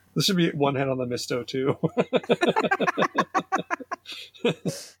This should be one hand on the misto too.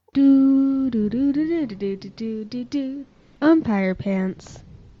 Do do do do do do do do do. Umpire Pants.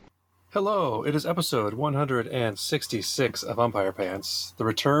 Hello, it is episode 166 of Umpire Pants, the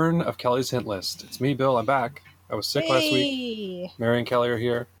return of Kelly's Hint List. It's me, Bill. I'm back. I was sick last week. Mary and Kelly are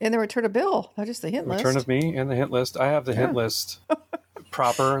here. And the return of Bill, not just the hint list. Return of me and the hint list. I have the hint list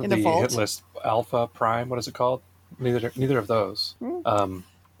proper, the hint list alpha prime. What is it called? Neither of those.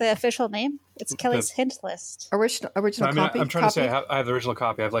 The official name? It's Kelly's Hint List. Original copy? I'm trying to say I have the original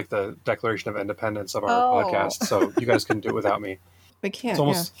copy. I have like the Declaration of Independence of our podcast, so you guys can do it without me. We can't.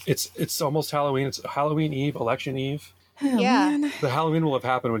 It's almost Halloween. It's Halloween Eve, Election Eve. Oh, yeah. Man. The Halloween will have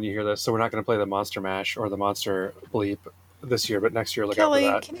happened when you hear this, so we're not going to play the Monster Mash or the Monster Bleep this year, but next year look out for that.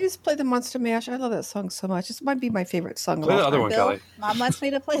 Kelly, can you just play the Monster Mash? I love that song so much. This might be my favorite song. Play the other one, Bill, Kelly. Mom wants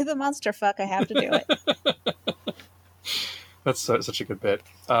me to play the Monster Fuck. I have to do it. That's such a good bit.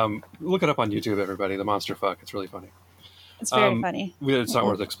 Look it up on YouTube, everybody. The Monster Fuck. It's really funny. It's very funny. It's not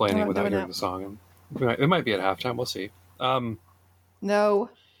worth explaining without hearing the song. And it might be at halftime. We'll see. No.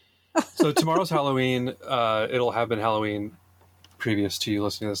 So tomorrow's Halloween. It'll have been Halloween previous to you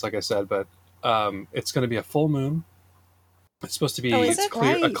listening to this, like I said, but it's going to be a full moon. It's supposed to be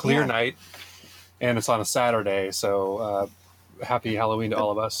a clear night, and it's on a Saturday. So happy Halloween to all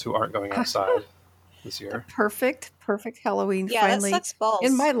of us who aren't going outside this year. Perfect Halloween. Yeah, finally that sucks balls.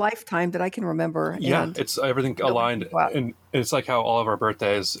 in my lifetime that I can remember. Yeah, and it's everything aligned, and it's like how all of our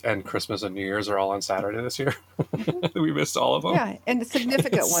birthdays and Christmas and New Year's are all on Saturday this year. We missed all of them. Yeah, and the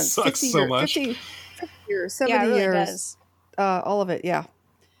significant ones. Sucks 50 so years, much. 50 years, 70 yeah, it really years. does. All of it, yeah.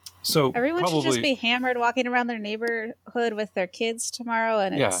 So everyone should just be hammered walking around their neighborhood with their kids tomorrow,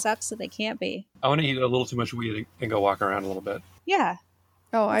 and it sucks that they can't be. I want to eat a little too much weed and go walk around a little bit. Yeah.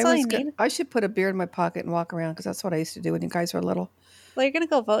 Oh, I should put a beer in my pocket and walk around because that's what I used to do when you guys were little. Well, you're going to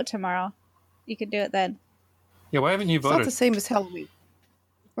go vote tomorrow. You can do it then. Yeah, why haven't you voted? It's not the same as Halloween.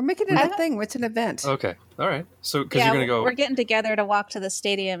 We're making it a thing. It's an event. Okay. All right. So, because you're going to go... We're getting together to walk to the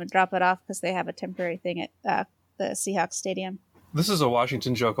stadium and drop it off because they have a temporary thing at the Seahawks Stadium. This is a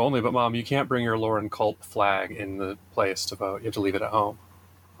Washington joke only, but Mom, you can't bring your Lauren Culp flag in the place to vote. You have to leave it at home.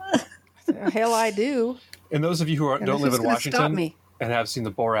 Hell, I do. And those of you who don't live in Washington me. and have seen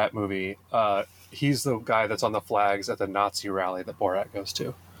the Borat movie, he's the guy that's on the flags at the Nazi rally that Borat goes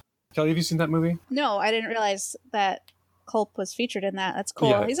to. Kelly, have you seen that movie? No, I didn't realize that Culp was featured in that. That's cool.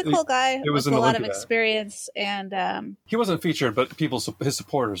 Yeah, He's a cool guy with a lot of experience, and he wasn't featured, but his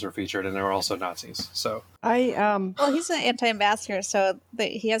supporters are featured, and they were also Nazis. So well, he's an anti-ambassador, so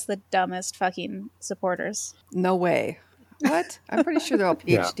he has the dumbest fucking supporters. No way. What? I'm pretty sure they're all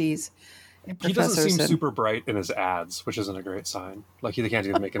PhDs. Yeah. He doesn't seem super bright in his ads, which isn't a great sign. Like they can't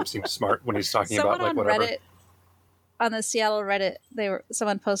even make him seem smart when he's talking about like whatever. Reddit, on the Seattle Reddit,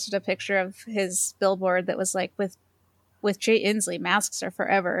 someone posted a picture of his billboard that was like with Jay Inslee, masks are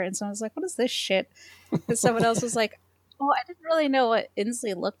forever, and someone was like, "What is this shit?" And someone else was like, "Oh, I didn't really know what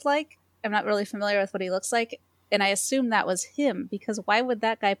Inslee looked like. I'm not really familiar with what he looks like." And I assumed that was him, because why would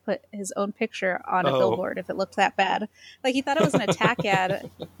that guy put his own picture on a billboard if it looked that bad? Like, he thought it was an attack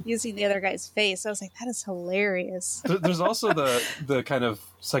ad using the other guy's face. I was like, that is hilarious. There's also the kind of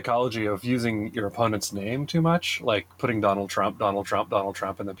psychology of using your opponent's name too much, like putting Donald Trump,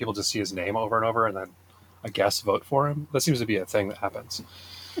 and then people just see his name over and over, and then I guess vote for him. That seems to be a thing that happens.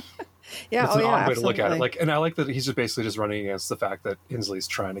 Yeah, it's an odd way to look at it. Absolutely. And I like that he's just basically just running against the fact that Inslee's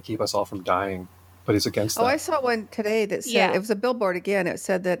trying to keep us all from dying. But he's against that. I saw one today that said, it was a billboard again. It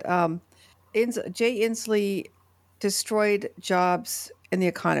said that Jay Inslee destroyed jobs in the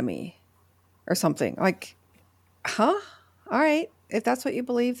economy or something. Like, huh? All right. If that's what you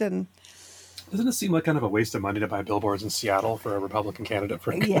believe, then... Doesn't it seem like kind of a waste of money to buy billboards in Seattle for a Republican candidate?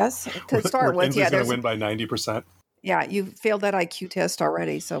 Yes, to start with. Inslee's going to win by 90%. Yeah, you failed that IQ test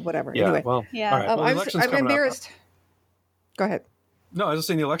already, so whatever. Yeah, anyway. well, all right. Well, I'm embarrassed. Go ahead. No, I was just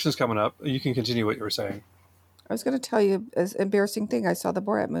saying the election's coming up. You can continue what you were saying. I was going to tell you an embarrassing thing. I saw the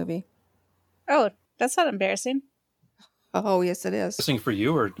Borat movie. Oh, that's not embarrassing. Oh, yes, it is. Embarrassing for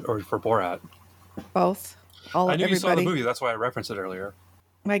you or for Borat? Both. I knew you saw the movie. That's why I referenced it earlier.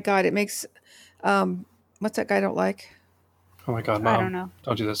 My God, it makes... what's that guy I don't like? Oh, my God, Mom. I don't know.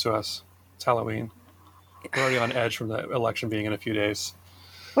 Don't do this to us. It's Halloween. We're already on edge from the election being in a few days.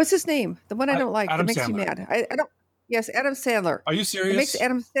 What's his name? The one I don't like. Adam that makes Sandler. you mad. I don't... Yes, Adam Sandler. Are you serious? It makes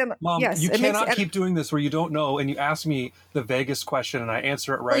Adam Sandler. Mom, yes, you cannot keep doing this where you don't know and you ask me the vaguest question and I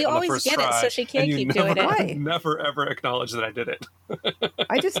answer it right on the first try. You always get it, so she can't keep doing it. Why? Never, ever acknowledge that I did it.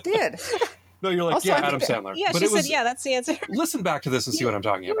 I just did. No, you're like, Also, Adam Sandler. Yeah, she said, yeah, that's the answer. Listen back to this and see what I'm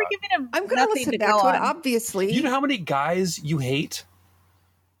talking You about. were giving him I'm going to listen back to it, obviously. You know how many guys you hate?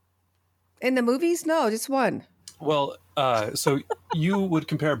 In the movies? No, just one. Well, so you would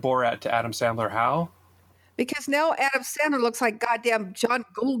compare Borat to Adam Sandler how? Because now Adam Sandler looks like goddamn John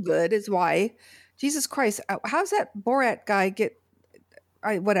Goldgood is why. Jesus Christ. How's that Borat guy get...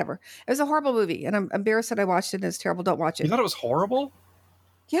 whatever. It was a horrible movie, and I'm embarrassed that I watched it and it's terrible. Don't watch it. You thought it was horrible?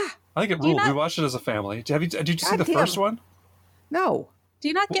 Yeah. I think it ruled. We watched it as a family. Did you see the first one? No. Do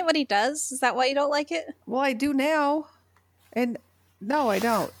you not get what he does? Is that why you don't like it? Well, I do now. And no, I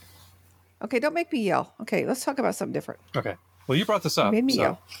don't. Okay, don't make me yell. Okay, let's talk about something different. Okay. Well, you brought this up. You made me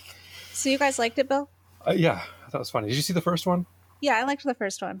yell. So you guys liked it, Bill? Yeah, I thought it was funny. Did you see the first one? Yeah, I liked the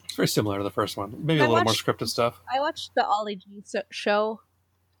first one. It's very similar to the first one. Maybe a little more scripted stuff. I watched the Ollie G show,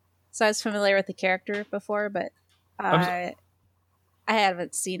 so I was familiar with the character before, but I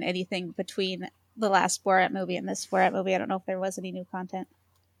haven't seen anything between the last Borat movie and this Borat movie. I don't know if there was any new content.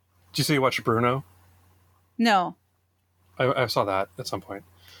 Did you say you watched Bruno? No. I saw that at some point.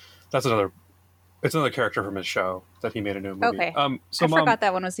 It's another character from his show that he made a new movie. Okay. So I forgot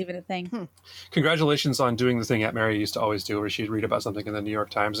that one was even a thing. Congratulations on doing the thing Aunt Mary used to always do, where she'd read about something in the New York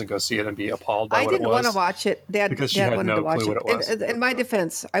Times and go see it and be appalled by what it was. I didn't want to watch it. Dad wanted to watch it. In my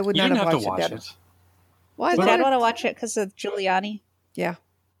defense, I would not have watched it. Why? Did Dad want to watch it because of Giuliani? Yeah.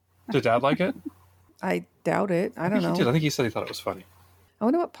 Did Dad like it? I doubt it. I don't know. He did. I think he said he thought it was funny. I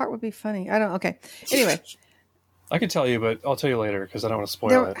wonder what part would be funny. I don't. Okay. Anyway. I can tell you, but I'll tell you later because I don't want to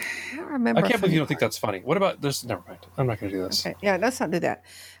spoil it. I don't remember. I can't believe you don't think that's funny. What about this? Never mind. I'm not going to do this. Okay. Yeah, let's not do that.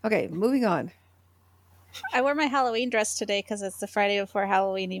 Okay, moving on. I wore my Halloween dress today because it's the Friday before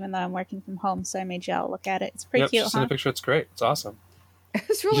Halloween, even though I'm working from home. So I made y'all look at it. It's pretty cute. Just in a picture. It's great. It's awesome.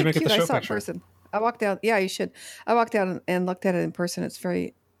 It's really cute. I saw it in person. I walked down. Yeah, you should. I walked down and looked at it in person. It's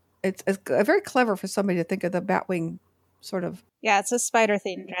very clever for somebody to think of the Batwing sort of. Yeah, it's a spider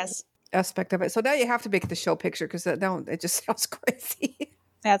themed dress aspect of it. So now you have to make the show picture because it just sounds crazy.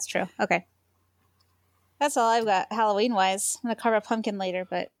 That's true. Okay. That's all I've got Halloween wise. I'm going to carve a pumpkin later,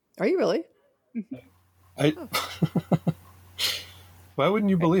 but. Are you really? Why wouldn't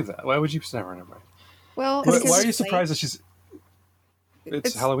you believe that? Why would you never know? Well, why are you surprised that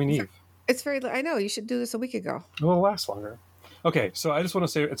it's Halloween Eve? It's very, I know, you should do this a week ago. Well, it'll last longer. Okay, so I just want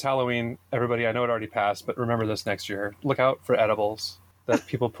to say it's Halloween. Everybody, I know it already passed, but remember this next year. Look out for edibles that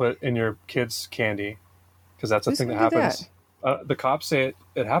people put in your kids' candy, because that's a thing that happens. The cops say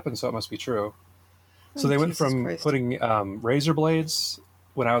it happens, so it must be true. So they went from putting razor blades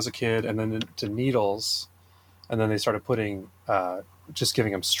when I was a kid, and then to needles, and then they started putting just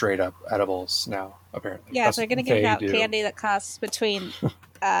giving them straight up edibles now. Apparently, yeah. So they're going to give out candy that costs between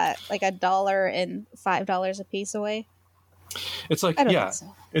like $1 and $5 a piece away. It's like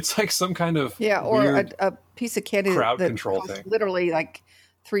it's like some kind of or a piece of candy crowd that control thing, literally like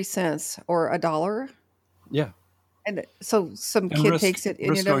 3 cents or $1. Yeah, and so some kid takes it,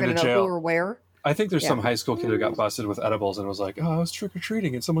 and you're never going to know who or where. I think there's some high school kid who got busted with edibles and was like, "Oh, I was trick or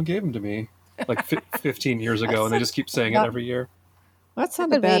treating and someone gave them to me," like 15 years ago, and they just keep saying it every year. That's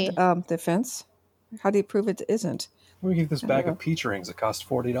not a bad defense. How do you prove it isn't? We give this bag of peach rings that cost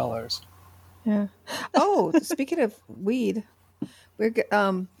 $40. Yeah. Oh, speaking of weed,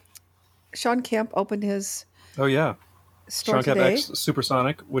 Sean Kemp opened his. Oh yeah. Store Sean Kemp today. X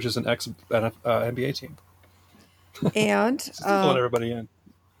Supersonic, which is an ex NBA team. And just to let everybody in.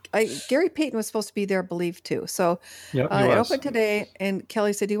 Gary Payton was supposed to be there, I believe, too. So it opened today, and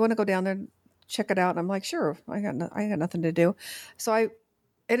Kelly said, "Do you want to go down there and check it out?" And I'm like, "Sure, I got nothing to do." So I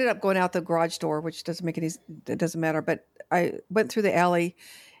ended up going out the garage door, which doesn't make it doesn't matter. But I went through the alley,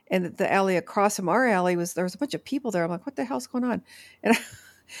 and the alley across from our alley there was a bunch of people there. I'm like, "What the hell's going on?" And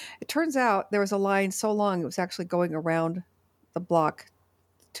it turns out there was a line so long it was actually going around the block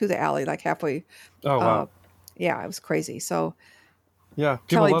to the alley, like halfway. Oh wow! Yeah, it was crazy. So. Yeah,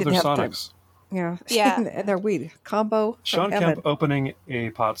 people love their Sonics. Yeah. and their weed combo. Sean Kemp opening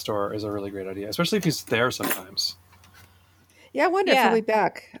a pot store is a really great idea, especially if he's there sometimes. Yeah, I wonder if he'll be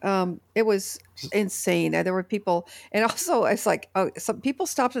back. It was insane. There were people, and also it's like, some people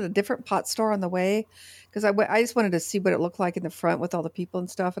stopped at a different pot store on the way because I just wanted to see what it looked like in the front with all the people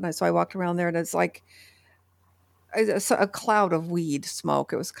and stuff, and so I walked around there, and it's like a cloud of weed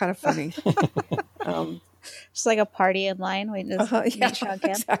smoke. It was kind of funny. Just like a party in line waiting to meet Sean Kemp.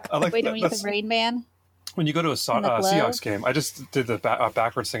 Exactly. Waiting to meet the Rain Man. When you go to a Seahawks game, I just did the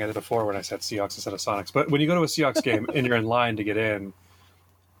backwards thing I did before when I said Seahawks instead of Sonics. But when you go to a Seahawks game and you're in line to get in,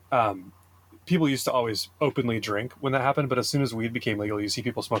 people used to always openly drink when that happened. But as soon as weed became legal, you see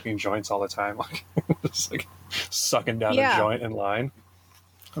people smoking joints all the time, like just like sucking down a joint in line.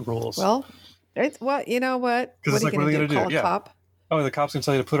 Rules. Well, you know what? Because it's like, what are they going to do? Call a cop? Oh, the cops can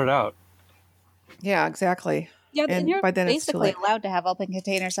tell you to put it out. Yeah, exactly. Yeah, and you're by then basically it's too late. allowed to have open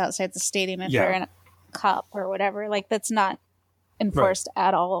containers outside the stadium if you're in a cup or whatever. Like, that's not enforced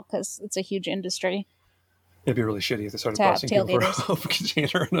at all because it's a huge industry. It'd be really shitty if they started busting people for an open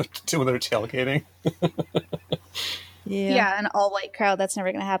container when they're tailgating. Yeah, an all-white crowd. That's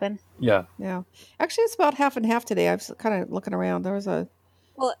never going to happen. Yeah. Actually, it's about half and half today. I was kind of looking around. There was not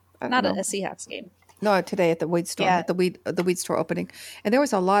a Seahawks game. No, today at the weed store, at the weed store opening, and there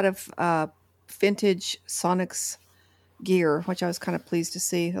was a lot of vintage Sonics gear, which I was kind of pleased to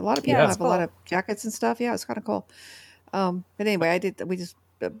see. A lot of people have a lot of jackets and stuff. Yeah, it's kind of cool. But anyway, I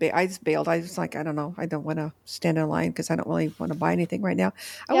just bailed. I was like, I don't know. I don't want to stand in line because I don't really want to buy anything right now.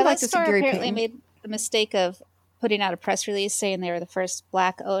 I would like to see Gary apparently Payton. Made the mistake of putting out a press release saying they were the first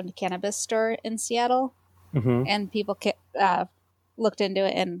Black-owned cannabis store in Seattle, and people looked into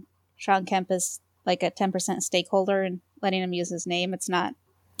it, and Sean Kemp is like a 10% stakeholder in letting him use his name. It's not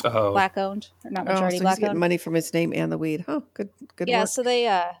Black-owned, or not majority so Black-owned. He's getting money from his name and the weed. Oh, good Yeah, work. so they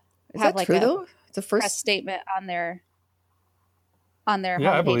have like true, a though? It's the first press statement on their homepage.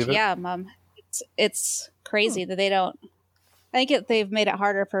 I believe it. Yeah, Mom. It's crazy that they don't. I think they've made it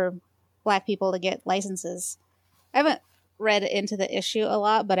harder for Black people to get licenses. I haven't read into the issue a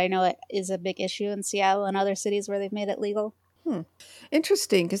lot, but I know it is a big issue in Seattle and other cities where they've made it legal.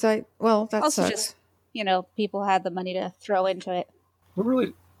 Interesting, because that Also, sucks. just people had the money to throw into it.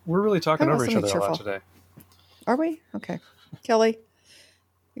 We're really talking over each other a lot today. Are we? Okay, Kelly,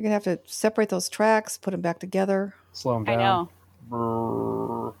 you're gonna have to separate those tracks, put them back together. Slow them down. I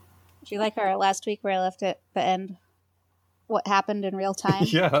know. Did you like our last week where I left at the end what happened in real time?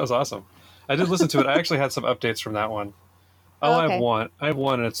 Yeah, that was awesome. I did listen to it. I actually had some updates from that one. I have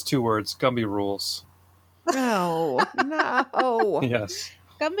one, and it's 2 words: Gumby rules. No. Yes.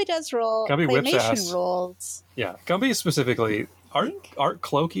 Gumby does rule. Gumby whips ass. Rules. Yeah, Gumby specifically. Art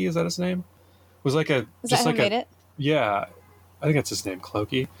Clokey, is that his name? Was like a Is that who made it? Yeah, I think that's his name,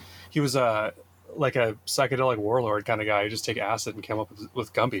 Clokey. He was like a psychedelic warlord kind of guy who just take acid and came up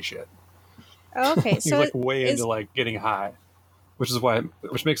with Gumby shit. Oh, okay, He's like way into like getting high, which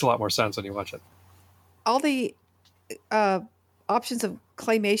makes a lot more sense when you watch it. All the options of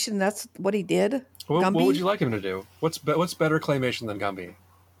claymation, that's what he did. What would you like him to do? What's better claymation than Gumby?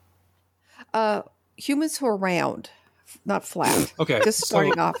 Humans who are round, not flat. Okay, just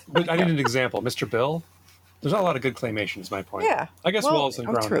starting off. But I need an example, Mr. Bill. There's not a lot of good claymation, is my point. Yeah, I guess Wallace and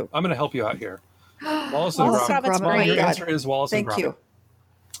Gromit. True. I'm going to help you out here. Wallace and Gromit. Your answer is Wallace and Gromit. Thank you.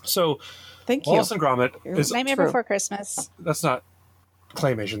 So, thank you. Wallace and Gromit is Nightmare Before Christmas. That's not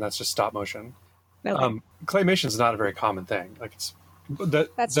claymation. That's just stop motion. Okay. Claymation is not a very common thing. Like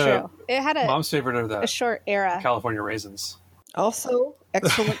that's true. It had mom's favorite are a short era. California Raisins. Also,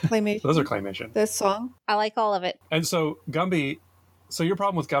 excellent claymation. Those are claymation. This song. I like all of it. And so Gumby. So your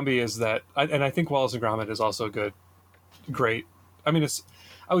problem with Gumby is that, and I think Wallace and Gromit is also great. I mean,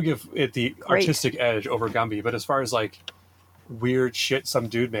 I would give it the artistic edge over Gumby, but as far as like weird shit some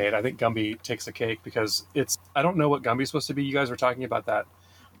dude made, I think Gumby takes the cake because I don't know what Gumby's supposed to be. You guys were talking about that,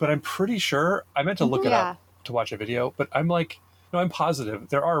 but I'm pretty sure I meant to look it up to watch a video, but I'm like, no, I'm positive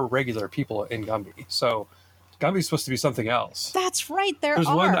there are regular people in Gumby. So Gumby's supposed to be something else. That's right. There's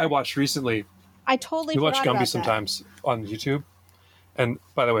one I watched recently. I totally watch Gumby about sometimes on YouTube. And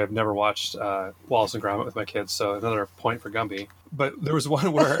by the way, I've never watched Wallace and Gromit with my kids, so another point for Gumby. But there was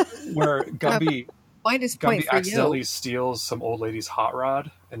one where Gumby accidentally steals some old lady's hot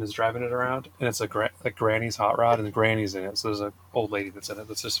rod and is driving it around, and it's a Granny's hot rod, and the Granny's in it. So there's an old lady that's in it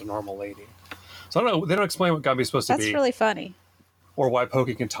that's just a normal lady. So I don't know. They don't explain what Gumby's supposed to be. That's really funny. Or why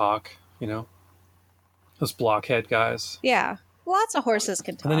Pokey can talk. Those blockhead guys. Yeah, lots of horses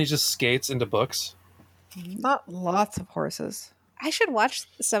can talk. And then he just skates into books. Not lots of horses. I should watch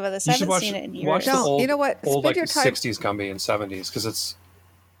some of this. I haven't seen it in years. Watch the old, you know what? Old Spend like your time. 60s Gumby and 70s because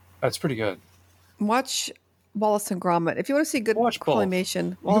that's pretty good. Watch Wallace and Gromit. If you want to see good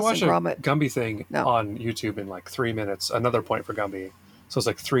claymation, Wallace and Gromit. A Gumby thing on YouTube in like 3 minutes. Another point for Gumby. So it's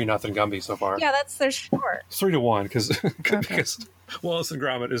like 3-0 Gumby so far. Yeah, they're short. 3-1 because Wallace and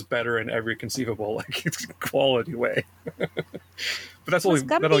Gromit is better in every conceivable quality way. But that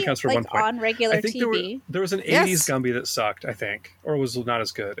only counts for 1 point. On regular I think TV. There was an 80s Gumby that sucked, I think, or was not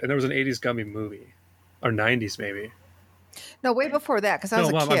as good, and there was an 80s Gumby movie, or 90s maybe. No, way before that because I was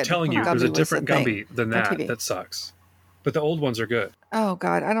a kid. I'm telling you, there's a different Gumby than that sucks. But the old ones are good. Oh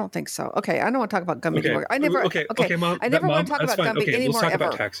God, I don't think so. Okay, I don't want to talk about Gumby anymore. I never. Okay, Mom. I never want to talk about Gumby anymore. Let's talk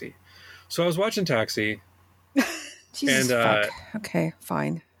about Taxi. So I was watching Taxi. Jesus fuck. Okay,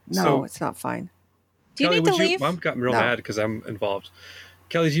 fine. No, it's not fine. Do you Kelly, need to leave? Mom got real mad because I'm involved.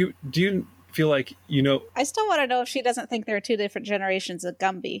 Kelly, do you feel like, I still want to know if she doesn't think there are two different generations of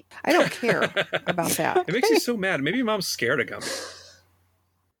Gumby. I don't care about that. It makes you so mad. Maybe Mom's scared of Gumby.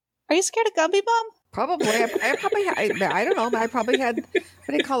 Are you scared of Gumby, Mom? Probably. I probably. I don't know. I probably had. What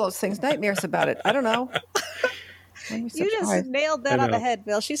do you call those things? Nightmares about it. I don't know. You just nailed that on the head,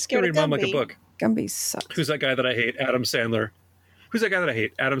 Bill. She's scared of Gumby. Mom like a book. Gumby sucks. Who's that guy that I hate? Adam Sandler. Who's that guy that I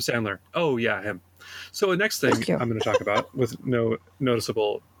hate? Adam Sandler. Oh yeah, him. So the next thing I'm going to talk about with no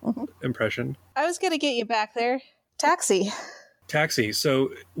noticeable impression. I was going to get you back there. Taxi.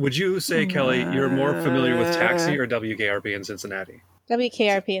 So would you say, Kelly, you're more familiar with Taxi or WKRP in Cincinnati?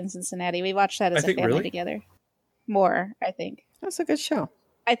 WKRP in Cincinnati. We watched that as a family together. More, I think. That's a good show.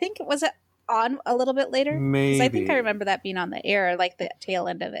 I think, was it on a little bit later? Maybe. I think I remember that being on the air, like the tail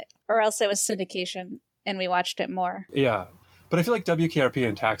end of it. Or else it was syndication and we watched it more. Yeah. But I feel like WKRP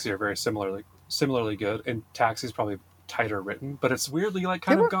and Taxi are very similarly good, and Taxi's probably tighter written, but it's weirdly like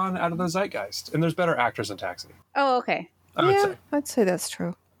kind of gone out of the zeitgeist. And there's better actors in Taxi. Oh, okay. I'd say that's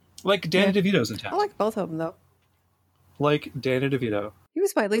true. Like Danny DeVito's in Taxi. I like both of them though. Like Danny DeVito. He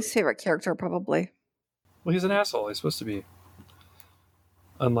was my least favorite character, probably. Well, he's an asshole. He's supposed to be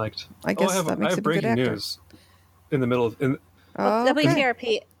unliked. I guess that makes him a good actor. I have breaking news in the middle of...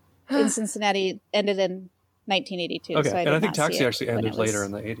 WKRP in Cincinnati ended in 1982. Okay, so and I think Taxi actually ended later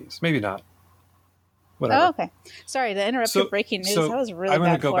in the 80s. Maybe not. Whatever. Oh, okay. Sorry to interrupt your breaking news. That was really bad. I'm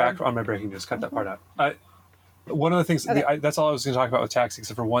going to go back on my breaking news. Cut that part out. One of the things, that's all I was going to talk about with Taxi,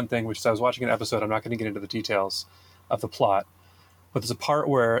 except for one thing, which is I was watching an episode. I'm not going to get into the details of the plot, but there's a part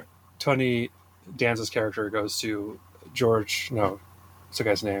where Tony Danza's character goes to what's the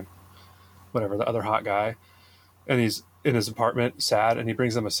guy's name? Whatever, the other hot guy. And he's in his apartment, sad, and he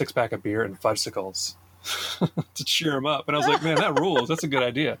brings them a 6-pack of beer and fudgesicles to cheer him up. And I was like, man, that rules. That's a good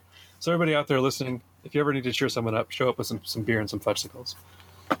idea. So everybody out there listening, if you ever need to cheer someone up, show up with some beer and some fudgesicles.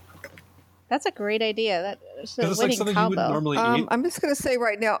 That's a great idea. That's a winning like something combo. You wouldn't normally eat. I'm just going to say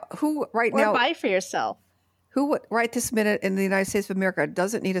right now, buy for yourself. Who right this minute in the United States of America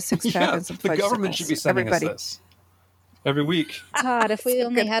doesn't need a 6-pack and some fudgesicles? The government should be sending us this every week. God, if we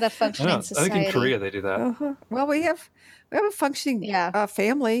only had a functioning society. I think in Korea they do that. Uh-huh. Well, we have a functioning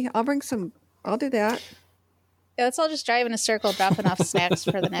family. I'll do that. Yeah, let's all just drive in a circle, dropping off snacks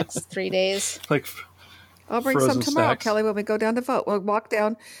for the next 3 days. Like I'll bring some tomorrow, snacks. Kelly, when we go down to vote. We'll walk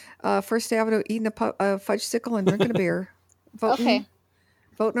down First Avenue eating a fudgesicle and drinking a beer. Voting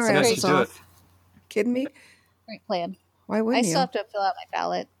our asses off. Kidding me? Great plan. Why wouldn't you? I still have to fill out my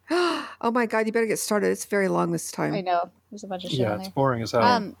ballot. Oh my God, you better get started. It's very long this time. I know. There's a bunch of shit on there. It's boring as hell.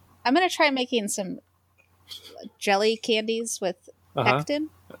 I'm going to try making some jelly candies with pectin.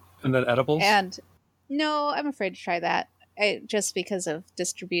 And then edibles? And no, I'm afraid to try that. Just because of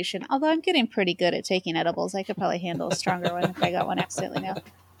distribution. Although I'm getting pretty good at taking edibles. I could probably handle a stronger one if I got one accidentally now.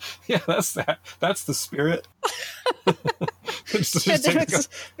 Yeah, that's the spirit. It's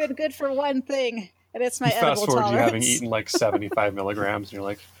been good for one thing, and it's my edible fast forward tolerance. You having eaten like 75 milligrams, and you're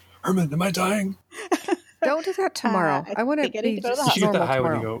like, Herman, am I dying? Don't do that tomorrow. I want to be to go to the You should get that high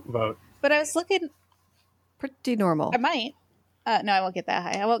tomorrow. when you go vote. But I was looking. Pretty normal. I might. No, I won't get that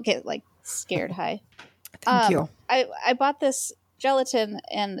high. I won't get like scared high. Thank you. I bought this pectin,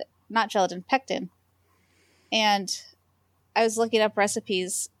 and I was looking up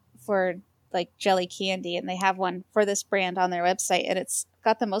recipes for like jelly candy, and they have one for this brand on their website, and it's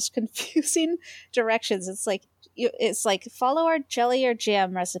got the most confusing directions. It's like follow our jelly or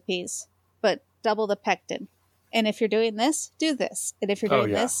jam recipes, but double the pectin. And if you're doing this, do this. And if you're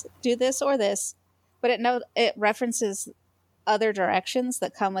doing this, do this or this. But it references other directions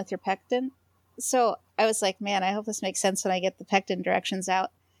that come with your pectin. So I was like, man, I hope this makes sense when I get the pectin directions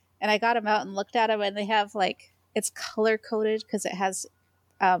out. And I got them out and looked at them, and they have like, it's color coded because it has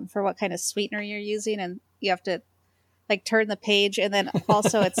for what kind of sweetener you're using, and you have to like turn the page, and then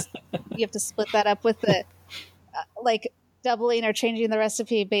also you have to split that up with the like doubling or changing the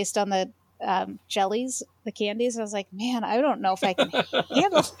recipe based on the jellies, the candies. I was like, man, I don't know if I can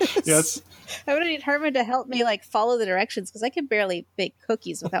handle this. Yes. I would need Herman to help me like follow the directions because I can barely bake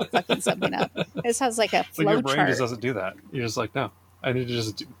cookies without fucking something up. This has like a flow your brain chart. just doesn't do that. You're just like, no, I need to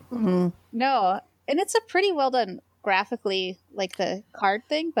just do. Mm-hmm. No, and it's a pretty well done graphically, like the card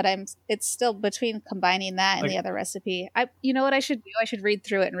thing, but it's still between combining that and the other recipe. You know what I should do? I should read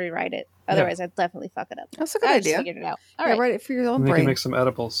through it and rewrite it. Otherwise, I'd definitely fuck it up. That's a good idea. I just figured it out. All right, write it for your own And you brain. can make some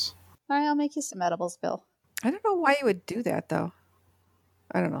edibles. All right, I'll make you some edibles, Bill. I don't know why you would do that, though.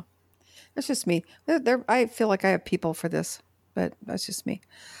 I don't know. That's just me. I feel like I have people for this, but that's just me.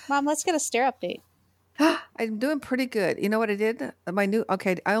 Mom, let's get a stare update. I'm doing pretty good. You know what I did?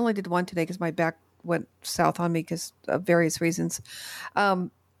 I only did one today because my back went south on me because of various reasons.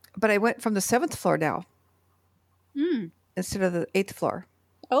 but I went from the 7th floor now instead of the 8th floor.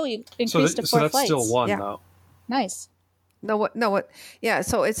 Oh, you increased to 4 so that's flights. still one though. Nice. No, what? Yeah,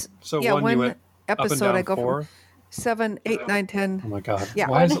 so it's one you went episode. up and down I go 4? from 7, 8, 9, 10. Oh my god! Yeah,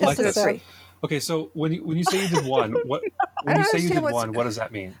 Why is it like this? this? Okay, so when you say you did one, what does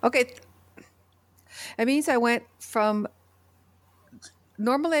that mean? Okay, it means I went from.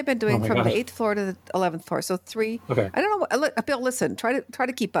 Normally, I've been doing from the 8th floor to the 11th floor, so 3. Okay. I don't know. Bill, listen. Try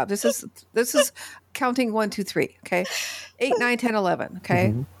to keep up. This is counting 1, 2, 3. Okay, 8, 9, 10, 11. Okay,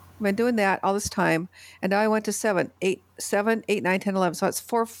 I've been doing that all this time, and now I went to 7, 8, 9, 10, 11. So it's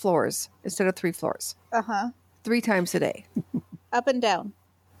 4 floors instead of 3 floors. 3 times a day, up and down.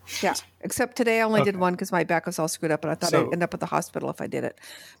 Yeah, except today I only did one because my back was all screwed up, and I thought I'd end up at the hospital if I did it.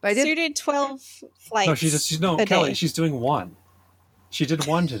 But I did. So you did 12 flights. No, Kelly. She's doing 1. She did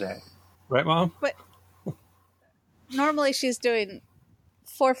 1 today, right, Mom? But normally she's doing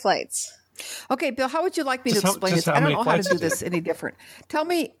 4 flights. Okay, Bill, how would you like me to explain this? I don't know how to do this any different. Tell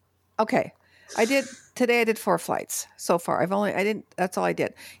me. Okay, I did 4 flights so far. That's all I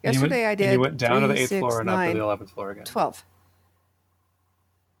did. Yesterday I did. And you went down 3, to the 8th 6, floor and 9, up to the 11th floor again. 12.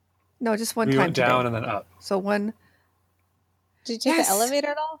 No, just one you time. You went down today. And then up. So one. Did you take the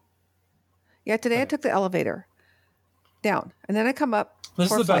elevator at all? Yeah, today I took the elevator down, and then I come up.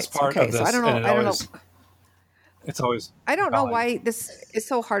 This is the best part of this. So I don't know. It's always. I don't know why this is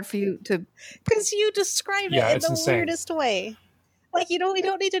so hard for you to. Because you describe it in the weirdest way. Like, we don't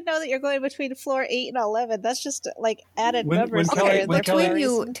need to know that you're going between floor 8 and 11. That's just like added numbers. Tell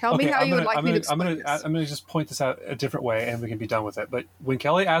me how you would like me to explain this. I'm going to just point this out a different way, and we can be done with it. But when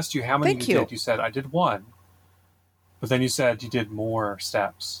Kelly asked you how many you did, you said I did 1, but then you said you did more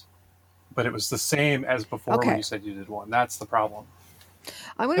steps, but it was the same as before when you said you did 1. That's the problem.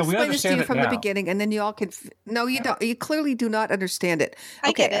 I'm going to explain this to you from the beginning, and then you all can. No, you don't. You clearly do not understand it.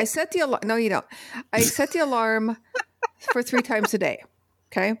 Okay, I set the alarm. No, you don't. I set the alarm for 3 times a day.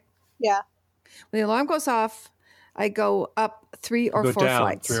 Okay. Yeah. When the alarm goes off, I go up 3 or 4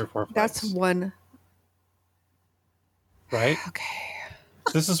 flights. 3 or 4 flights. That's 1. Right. Okay.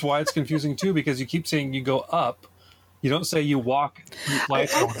 This is why it's confusing too, because you keep saying you go up. You don't say you walk 3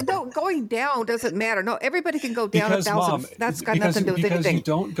 flights. No, going down doesn't matter. No, everybody can go down 1,000. Mom, that's got nothing to do with anything. Because you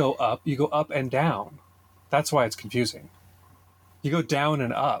don't go up, you go up and down. That's why it's confusing. You go down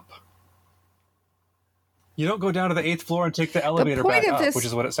and up. You don't go down to the 8th floor and take the elevator back up, which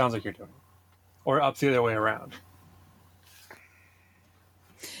is what it sounds like you're doing. Or up the other way around.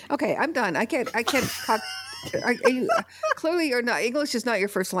 Okay, I'm done. I can't talk. Clearly, you're not. English is not your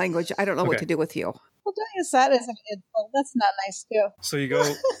first language. I don't know what to do with you. Well, don't use that as an insult. That's not nice, too. So you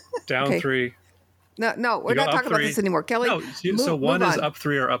go down 3. No, we're not talking about this anymore. Kelly, so 1 is up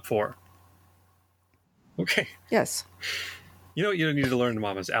 3 or up 4. Okay. Yes. You know what you don't need to learn,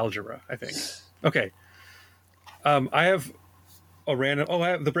 Mom, is algebra, I think. Okay. I have a random... I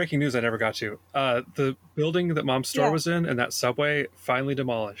have the breaking news I never got to. The building that Mom's store was in and that Subway finally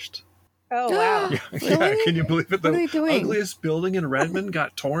demolished. Oh, wow. Yeah, can you believe it? What are they doing? Ugliest building in Redmond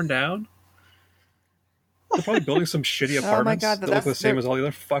got torn down. They're probably building some shitty apartments that look the same as all the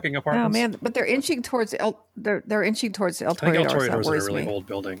other fucking apartments. Oh man, but they're inching towards they're inching towards El Torridor. I think El Torridor is a really old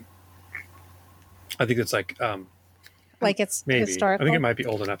building. I think it's like it's maybe historical. I think it might be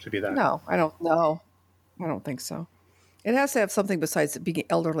old enough to be that. No, I don't know. I don't think so. It has to have something besides being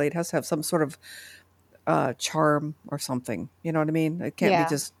elderly. It has to have some sort of charm or something. You know what I mean? It can't be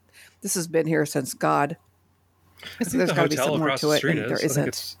just. This has been here since God. I think there's got to be something more to it. There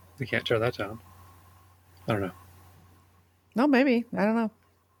isn't. We can't tear that down. I don't know. No, maybe. I don't know.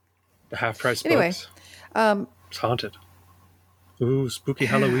 The half-price books. It's haunted. Ooh, spooky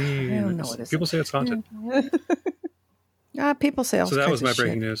Halloween. I don't know what it is. People say it's haunted. People say all so that was my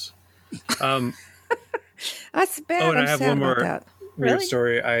breaking news. That's bad. And I have one more weird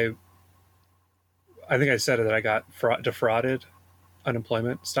story. I think I said it that I got defrauded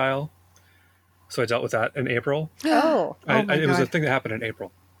unemployment style. So I dealt with that in April. Oh. It was a thing that happened in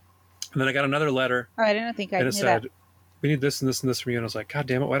April. And then I got another letter. Oh, I didn't think I knew that. And it said, we need this and this and this from you. And I was like, God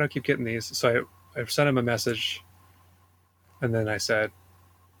damn it, why do I keep getting these? So I sent him a message. And then I said,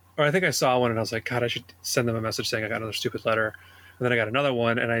 or I think I saw one and I was like, God, I should send them a message saying I got another stupid letter. And then I got another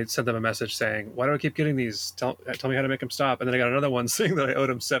one and I sent them a message saying, why do I keep getting these? Tell me how to make them stop. And then I got another one saying that I owed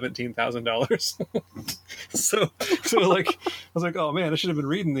him $17,000. so like, I was like, oh man, I should have been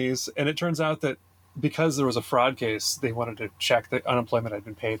reading these. And it turns out that because there was a fraud case, they wanted to check the unemployment I'd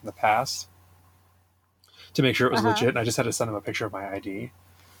been paid in the past to make sure it was legit. And I just had to send them a picture of my ID,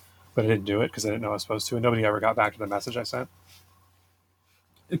 but I didn't do it because I didn't know I was supposed to. And nobody ever got back to the message I sent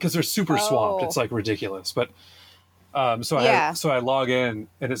because they're super swamped. It's like ridiculous. But So I log in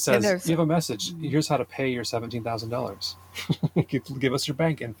and it says, you have a message. Here's how to pay your $17,000. Give us your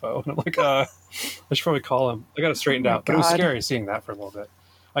bank info. And I'm like, I should probably call him. I got it straightened out. But it was scary seeing that for a little bit.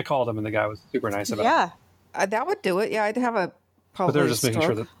 I called him and the guy was super nice about it. Yeah, that would do it. Yeah, I'd have a probably. But they were just making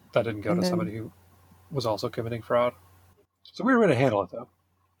sure that didn't go to somebody who was also committing fraud. So we were going to handle it though.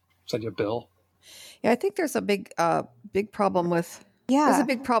 Send you a bill. Yeah, I think there's a big problem with. Yeah, there's a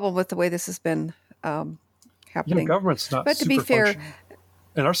big problem with the way this has been happening. Government's not. But to be fair,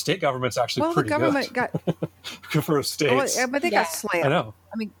 and our state government's actually pretty good. Got for a state. But they got slammed. I know.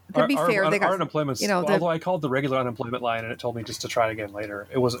 I mean, to be fair, they got our unemployment's. Although I called the regular unemployment line and it told me just to try again later.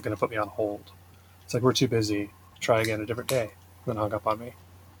 It wasn't going to put me on hold. It's like, we're too busy. Try again a different day. Then hung up on me.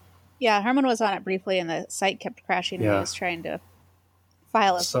 Yeah, Herman was on it briefly, and the site kept crashing. And he was trying to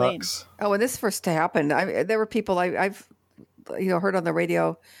file a claim. Oh, when this first happened, there were people I've heard on the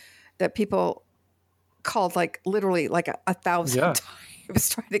radio that people called literally 1,000 times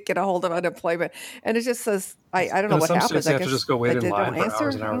trying to get a hold of unemployment, and it just says I don't know what happens. I have to just go wait in line for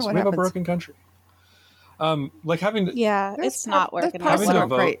hours and hours. We have a broken country. Having it's not working. Having to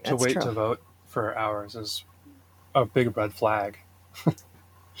vote to vote for hours is a big red flag.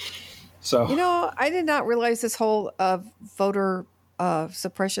 So I did not realize this whole voter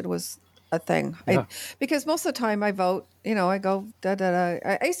suppression was a thing. Yeah. Because most of the time I vote, I go da da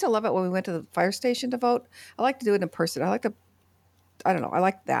da. I used to love it when we went to the fire station to vote. I like to do it in person. I like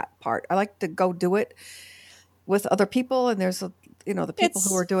that part. I like to go do it with other people, and there's the people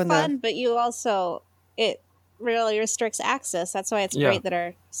who are doing fun, but you also it really restricts access. That's why it's great that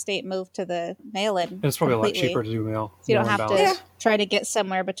our state moved to the mail-in. It's probably a lot cheaper to do mail. So you don't have to try to get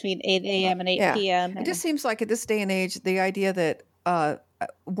somewhere between 8 a.m. and 8 p.m. It just seems like at this day and age, the idea that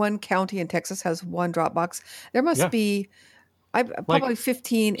one county in Texas has one drop box, there must be probably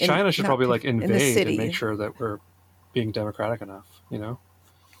 15. China should probably invade and make sure that we're being democratic enough.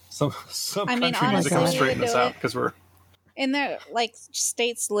 Some country needs to come straighten this out because we're. And their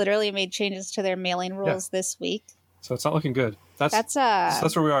states literally made changes to their mailing rules this week. So it's not looking good. That's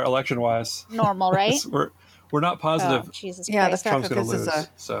where we are election wise. Normal, right? we're not positive. Oh, Jesus Christ. Trump's going to lose.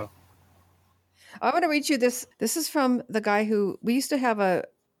 So I want to read you this. This is from the guy who we used to have a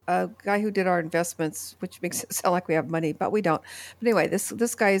guy who did our investments, which makes it sound like we have money, but we don't. But anyway,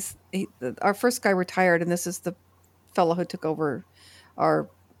 this guy's our first guy retired, and this is the fellow who took over our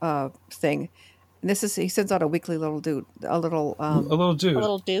thing. And he sends out a weekly little dude, a little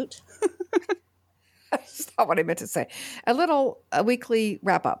dude. That's not what I meant to say. A weekly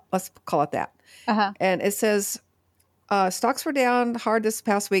wrap up. Let's call it that. Uh-huh. And it says, stocks were down hard this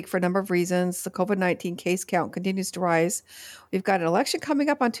past week for a number of reasons. The COVID-19 case count continues to rise. We've got an election coming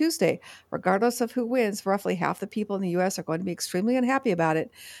up on Tuesday. Regardless of who wins, roughly half the people in the U.S. are going to be extremely unhappy about it.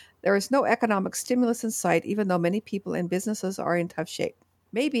 There is no economic stimulus in sight, even though many people and businesses are in tough shape.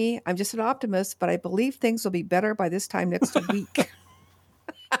 Maybe I'm just an optimist, but I believe things will be better by this time next week.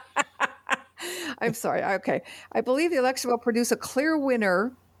 I'm sorry. Okay. I believe the election will produce a clear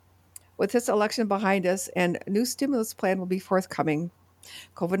winner with this election behind us, and a new stimulus plan will be forthcoming.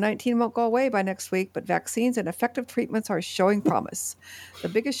 COVID-19 won't go away by next week, but vaccines and effective treatments are showing promise. The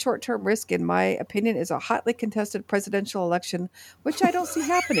biggest short-term risk, in my opinion, is a hotly contested presidential election, which I don't see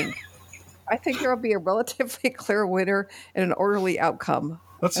happening. I think there will be a relatively clear winner and an orderly outcome.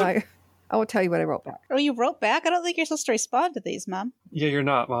 I will tell you what I wrote back. Oh, you wrote back? I don't think you're supposed to respond to these, Mom. Yeah, you're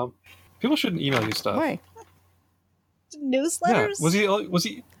not, Mom. People shouldn't email you stuff. Why? Newsletters? Yeah. Was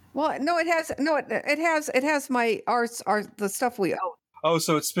he? Well, no, it has the stuff we own. Oh,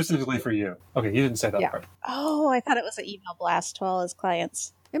 so it's specifically for you. Okay, you didn't say that part. Oh, I thought it was an email blast to all his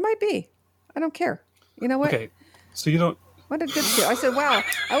clients. It might be. I don't care. You know what? Okay, so you don't. What a good shit. I said, wow,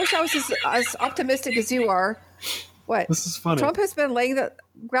 I wish I was as optimistic as you are. What? This is funny. Trump has been laying the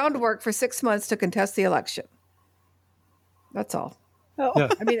groundwork for 6 months to contest the election. That's all. Oh. Yeah.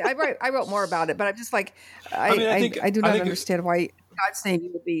 I mean, I wrote more about it, but I'm just like, I do not understand why God's name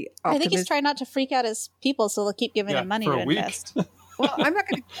you would be optimistic. I think he's trying not to freak out his people, so they'll keep giving him money to invest. Well, I'm not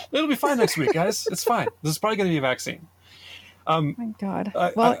going to. It'll be fine next week, guys. It's fine. This is probably going to be a vaccine. Oh my God.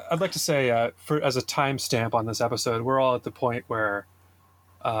 I'd like to say, as a timestamp on this episode, we're all at the point where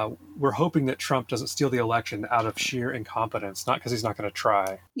we're hoping that Trump doesn't steal the election out of sheer incompetence, not because he's not going to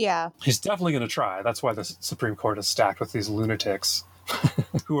try. Yeah. He's definitely going to try. That's why the Supreme Court is stacked with these lunatics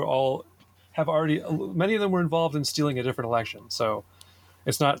who are all many of them were involved in stealing a different election. So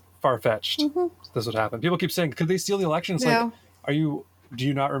it's not far-fetched. Mm-hmm. This would happen. People keep saying, could they steal the election? It's like, do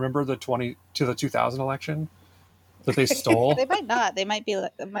you not remember the 2000 election that they stole? They might not. It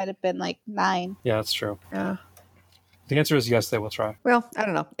might have been 9. Yeah, that's true. Yeah. The answer is yes, they will try. Well, I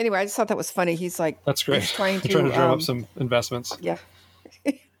don't know. Anyway, I just thought that was funny. He's like, that's great. He's trying to drum up some investments. Yeah.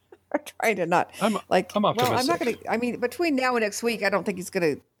 I'm trying to not. I'm optimistic. Well, I'm not going to. I mean, between now and next week, I don't think he's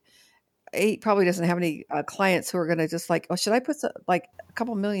going to. He probably doesn't have any clients who are going to just like, oh, should I put like a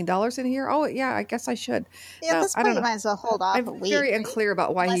couple $1 million in here? Oh, yeah, I guess I should. Yeah, at this point, you might as well hold off a week. I'm very unclear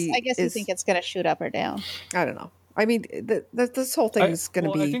about why I guess you think it's going to shoot up or down. I don't know. I mean, this whole thing is going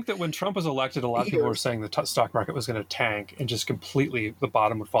to be. I think that when Trump was elected, a lot of people were saying the stock market was going to tank and just completely the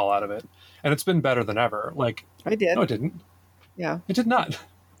bottom would fall out of it. And it's been better than ever. Like, I did. No, it didn't. Yeah. It did not.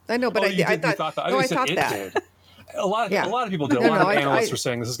 I know, but I thought that. I thought that. Did. A lot of people did. A lot of analysts were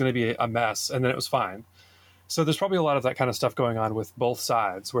saying this is going to be a mess, and then it was fine. So there's probably a lot of that kind of stuff going on with both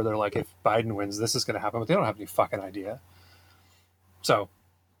sides, where they're like, if Biden wins, this is going to happen, but they don't have any fucking idea. So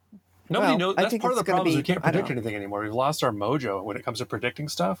nobody knows. That's part of the problem. Is we can't predict anything anymore. We've lost our mojo when it comes to predicting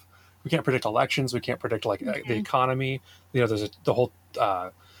stuff. We can't predict elections. We can't predict the economy. There's the whole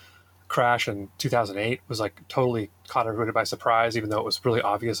crash in 2008 was like totally caught everybody by surprise, even though it was really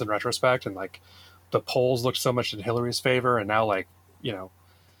obvious in retrospect, and like. The polls looked so much in Hillary's favor, and now,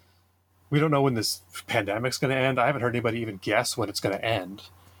 we don't know when this pandemic's going to end. I haven't heard anybody even guess when it's going to end.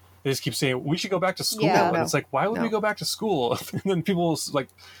 They just keep saying we should go back to school, and it's like, why would we go back to school? And then people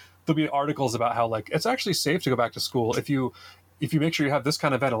there'll be articles about how it's actually safe to go back to school if you make sure you have this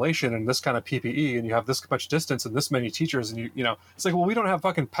kind of ventilation and this kind of PPE, and you have this much distance and this many teachers, and it's like, well, we don't have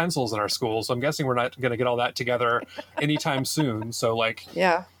fucking pencils in our school, so I'm guessing we're not going to get all that together anytime soon. So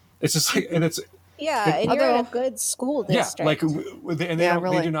yeah, it's just like, and it's. Yeah, and you're in a good school district. Yeah,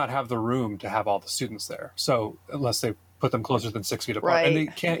 they do not have the room to have all the students there. So unless they put them closer than 6 feet apart, right. And they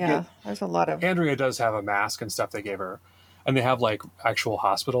can't get. There's a lot of. Andrea does have a mask and stuff they gave her, and they have actual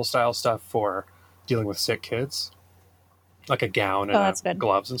hospital style stuff for dealing with sick kids, like a gown and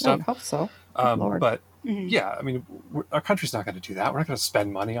gloves and stuff. I hope so. But yeah, I mean, our country's not going to do that. We're not going to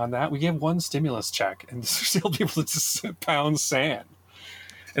spend money on that. We gave one stimulus check, and still people to just pound sand,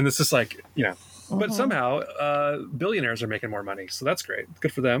 and it's just But somehow, billionaires are making more money, so that's great.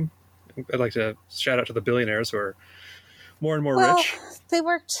 Good for them. I'd like to shout out to the billionaires who are more and more rich. They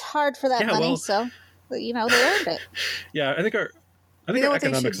worked hard for that money, so they earned it. Yeah, I think our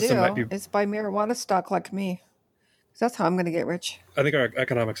economic system might be. Is buy marijuana stock like me. That's how I'm going to get rich. I think our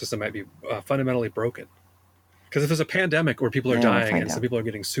economic system might be fundamentally broken. Because if there's a pandemic where people are dying and some people are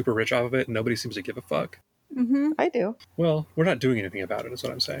getting super rich off of it, and nobody seems to give a fuck. Mm-hmm. I do. Well, we're not doing anything about it, is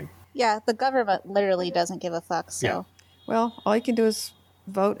what I'm saying. Yeah, the government literally doesn't give a fuck. So, yeah. Well, all you can do is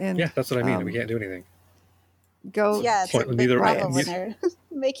vote and. Yeah, that's what I mean. We can't do anything. Go. Yeah, it's a big problem when they're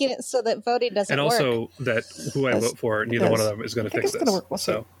making it so that voting doesn't work. And also that who I vote for, neither one of them is going to fix this.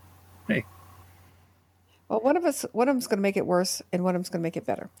 We'll hey. Well, one of them's going to make it worse, and one of them's going to make it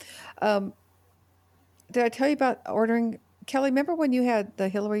better. Did I tell you about ordering? Kelly, remember when you had the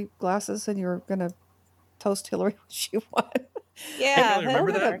Hillary glasses and you were going to toast Hillary when she won? Yeah, hey, Kelly,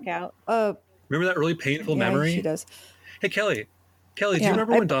 remember that? Work out. Remember that really painful memory? She does. Hey, Kelly, do you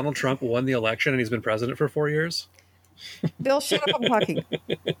remember when Donald Trump won the election and he's been president for 4 years? Bill, shut up, I'm talking. I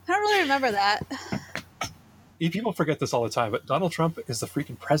don't really remember that. People forget this all the time, but Donald Trump is the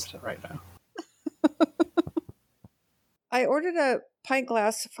freaking president right now. I ordered a pint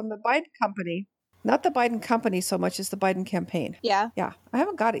glass from the Biden company. Not the Biden company so much as the Biden campaign. Yeah. Yeah. I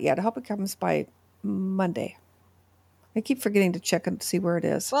haven't got it yet. I hope it comes by Monday. I keep forgetting to check and see where it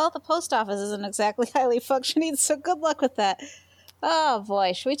is. Well, the post office isn't exactly highly functioning, so good luck with that. Oh,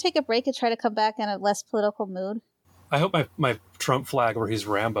 boy. Should we take a break and try to come back in a less political mood? I hope my Trump flag where he's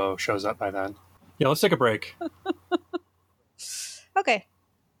Rambo shows up by then. Yeah, let's take a break. Okay.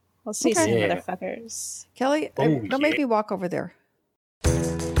 We'll see you soon, motherfuckers. Kelly, don't make me walk over there.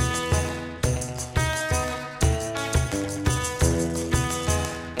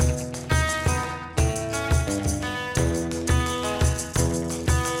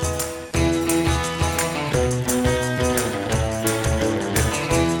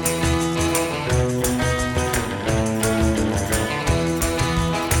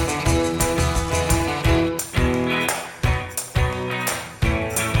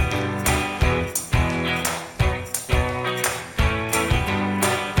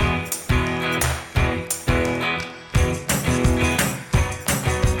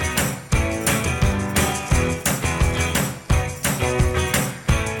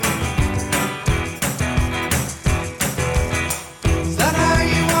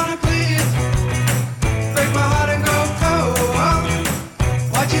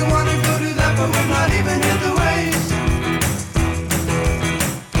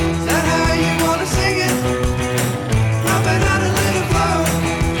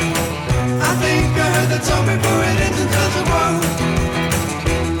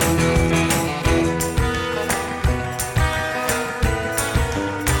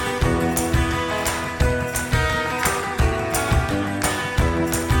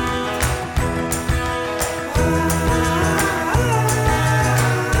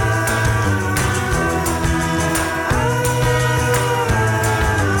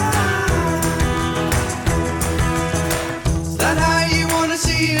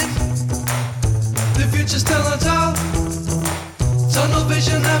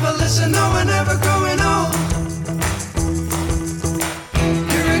 you'll never listen, no, we're never growing old.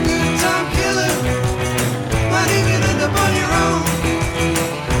 You're a good time killer, might even end up on your own.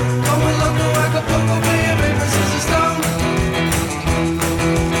 Going loco, Acapulco, playing paper, scissors, stone.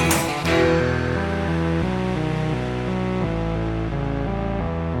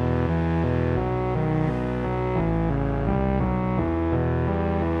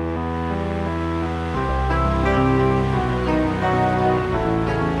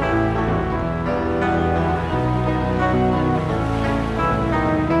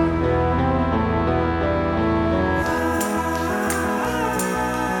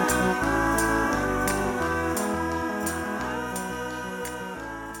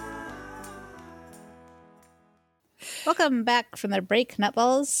 Welcome back from the break,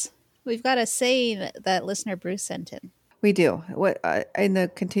 Nutballs. We've got a saying that listener Bruce sent in. We do. What in the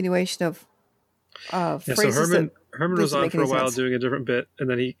continuation of phrases so Herman was on for a while sense. doing a different bit, and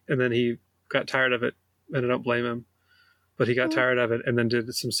then he got tired of it, and I don't blame him. But he got tired of it, and then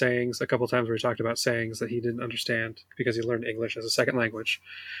did some sayings a couple times where he talked about sayings that he didn't understand because he learned English as a second language.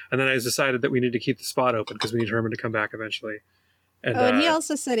 And then I decided that we need to keep the spot open because we need Herman to come back eventually. And he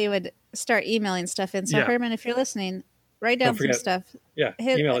also said he would start emailing stuff in. So Yeah. Herman, if you're listening, write down some stuff. Yeah,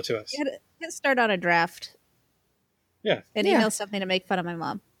 email it to us. Hit start on a draft. Yeah. And email something to make fun of my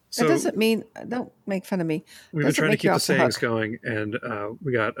mom. So, it doesn't mean don't make fun of me. We've been trying to keep the sayings going, and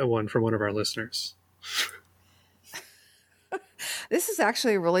we got a one from one of our listeners. This is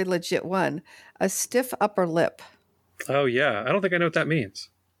actually a really legit one. A stiff upper lip. Oh yeah, I don't think I know what that means.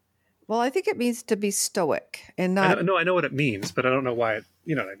 Well, I think it means to be stoic and not. I know what it means, but I don't know why it.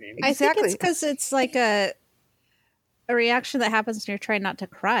 You know what I mean? I think it's because it's like a reaction that happens when you're trying not to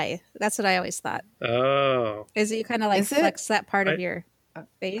cry. That's what I always thought. Oh, is it you kind of like flex that part of your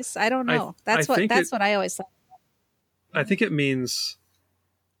face? I don't know. That's what I always thought. I think it means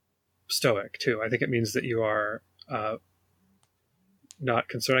stoic too. I think it means that you are not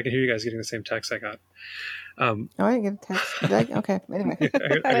concerned. I can hear you guys getting the same text I got. I didn't get a text. Okay, anyway.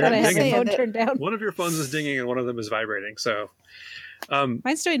 I have my phone turned down. One of your phones is dinging and one of them is vibrating. So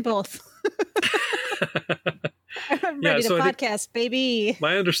mine's doing both. I'm ready to podcast, baby.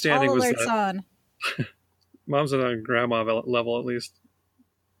 My understanding was that on. Mom's on grandma level, at least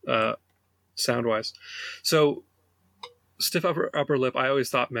sound wise. So stiff upper lip, I always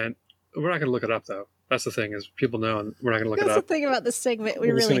thought meant, we're not going to look it up though. That's the thing, is people know, and we're not going to look it up. That's the thing about this segment.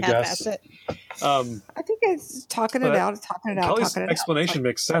 We really half-ass it. I think it's talking it out. Kelly's explanation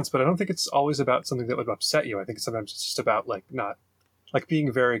makes sense, but I don't think it's always about something that would upset you. I think sometimes it's just about being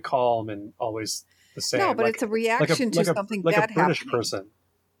very calm and always the same. No, but it's a reaction to something bad happening. Like a British person.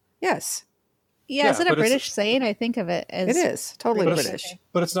 Yes. Yeah, is it a British saying? I think of it as... It is. Totally British.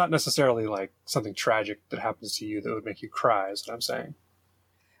 But it's not necessarily like something tragic that happens to you that would make you cry, is what I'm saying.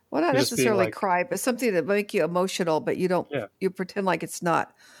 Well, not necessarily cry, but something that make you emotional, but you don't. Yeah. You pretend like it's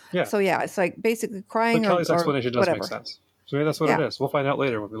not. Yeah. So yeah, it's like basically crying. But Kelly's explanation does make sense. So maybe that's what it is. We'll find out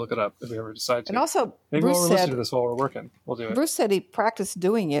later when we look it up if we ever decide to. And also, maybe Bruce we'll listen to this while we're working. We'll do it. Bruce said he practiced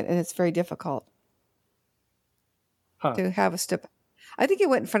doing it, and it's very difficult to have a step. I think he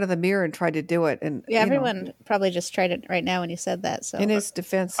went in front of the mirror and tried to do it, and everyone probably just tried it right now when you said that. So in his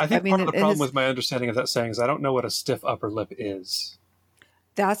defense, I think part of the problem with my understanding of that saying is I don't know what a stiff upper lip is.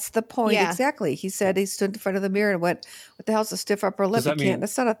 That's the point. Yeah. Exactly. He said he stood in front of the mirror and went, "What the hell's a stiff upper lip?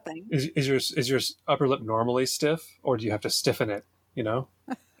 That's not a thing." Is your upper lip normally stiff, or do you have to stiffen it? You know.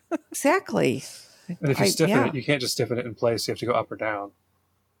 Exactly. And if you stiffen it, you can't just stiffen it in place. You have to go up or down,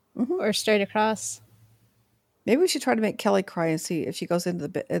 or straight across. Maybe we should try to make Kelly cry and see if she goes into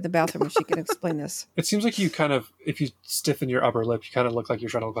the bathroom and she can explain this. It seems like you kind of, if you stiffen your upper lip, you kind of look like you're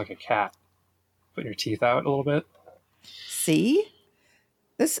trying to look like a cat, putting your teeth out a little bit. See.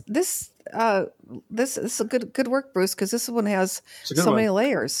 This is a good work, Bruce, because this one has so many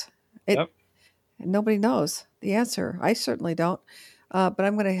layers. And nobody knows the answer. I certainly don't. But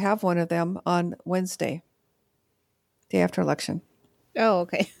I'm going to have one of them on Wednesday, day after election. Oh,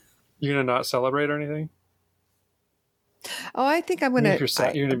 okay. You're going to not celebrate or anything? Oh, I think I'm going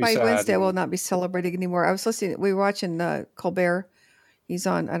to. By Wednesday, I will not be celebrating anymore. I was listening. We were watching Colbert. He's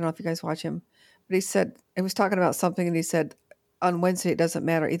on. I don't know if you guys watch him, but he was talking about something, and he said, on Wednesday, it doesn't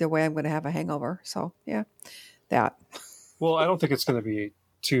matter. Either way, I'm going to have a hangover. So, yeah, that. Well, I don't think it's going to be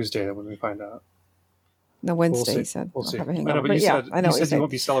Tuesday when we find out. No, Wednesday, he said. We'll see. Have a hangover. I know, but you said you won't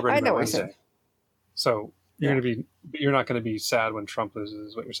be celebrating on Wednesday. So, you're not going to be sad when Trump loses,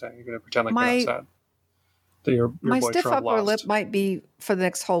 is what you're saying. You're going to pretend like you're not sad. That your my boy stiff Trump upper lost. lip might be for the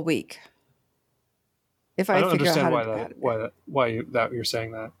next whole week. If I don't figure understand out how why you're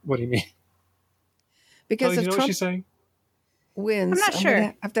saying that. What do you mean? Because you know Trump, what she's saying? wins, I'm not I'm sure.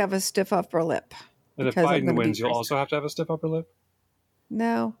 gonna have to have a stiff upper lip. And if because I'm Biden gonna be wins, you'll very also have to have a stiff upper lip.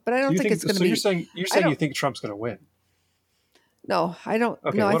 No, but I don't think it's going to so be. You're saying you think Trump's going to win? No, I don't.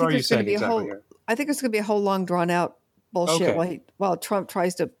 Okay, no, I what think are you there's going to saying be a exactly whole. here? I think it's going to be a whole long drawn out bullshit Okay. while Trump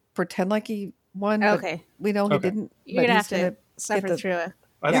tries to pretend like he won. But Okay. we know he Okay. didn't. You're but gonna he's have gonna to suffer the- through it.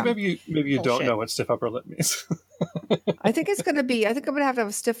 I think Yeah. maybe you don't Bullshit. know what stiff upper lip means. I think it's going to be. I think I'm going to have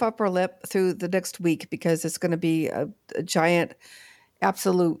a stiff upper lip through the next week because it's going to be a giant,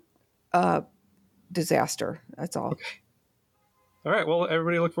 absolute disaster. That's all. All right. Well,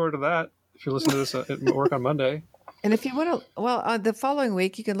 everybody look forward to that. If you're listening to this at work on Monday. And if you want to, well, the following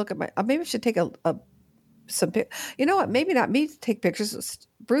week you can look at my. Maybe I should take some. You know what? Maybe not me take pictures.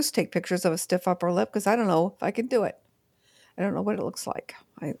 Bruce take pictures of a stiff upper lip because I don't know if I can do it. I don't know what it looks like.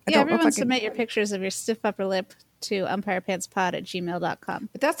 I don't know if Everyone I can. submit your pictures of your stiff upper lip to umpirepantspod@gmail.com.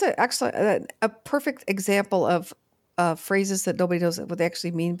 But that's actually a perfect example of phrases that nobody knows what they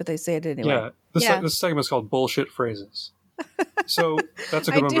actually mean, but they say it anyway. Yeah. This Yeah. this segment is called bullshit phrases. So that's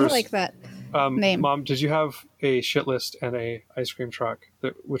a good I one, do Bruce. like that. name. Mom, did you have a shit list and a ice cream truck?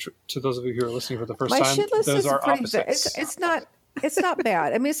 Which, to those of you who are listening for the first My time, shit list those is are pretty bad. opposites. It's not. It's not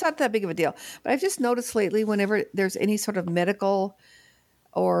bad. I mean, it's not that big of a deal. But I've just noticed lately, whenever there's any sort of medical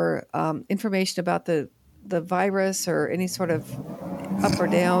or information about the virus or any sort of up or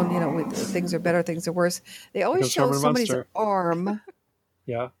down, things are better, things are worse. They always Becomes show Herman somebody's Munster. arm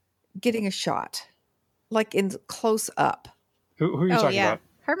Yeah. getting a shot, like in close up. Who are you Oh talking yeah, about?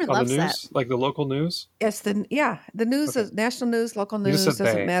 Herman On loves the that. news? Like the local news? Yes, the news, Okay. national news, local You news just said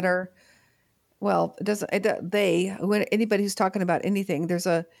doesn't they. matter. Well, it doesn't. When anybody who's talking about anything,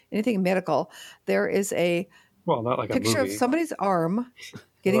 anything medical, there is a Well, not like a picture movie. of somebody's arm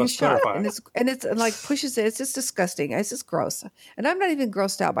getting a let's shot, clarify. and it's like pushes it. It's just disgusting. It's just gross, and I'm not even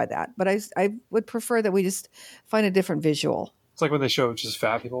grossed out by that. But I would prefer that we just find a different visual. It's like when they show just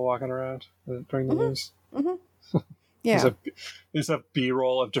fat people walking around during the news. Yeah, There's a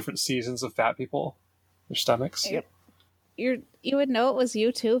B-roll of different seasons of fat people, their stomachs. Yep. You would know it was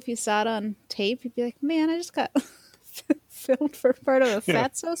you too if you saw it on tape. You'd be like, man, I just got filmed for part of a Yeah.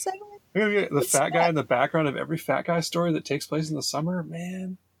 Fatso segment. The fat guy in the background of every fat guy story that takes place in the summer,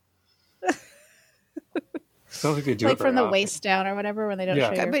 man. I don't think they do Like it very from the often. waist down or whatever when they don't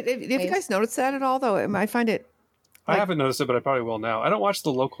Yeah. show your but have you face. guys noticed that at all? Though I find it. I haven't noticed it, but I probably will now. I don't watch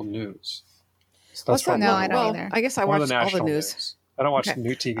the local news. So What's that? No, I don't well, either. I guess I Or watch the all the national news. I don't watch Okay.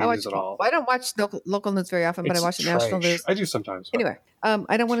 new TV I watch. news at all. I don't watch local news very often, but It's I watch the national trash. news. I do sometimes. but- Anyway,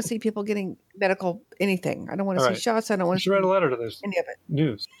 I don't want to see people getting medical anything. I don't want to All see right. shots. I don't You want to should see write a letter to this any of it.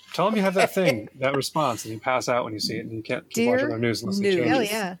 news. Tell them you have that thing, that response, and you pass out when you see it, and you can't keep Dear watching their news unless they news. change Hell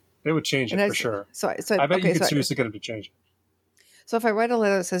it. yeah. They would change it And for sure. So I bet okay, you could so, seriously get them to change it. so if I write a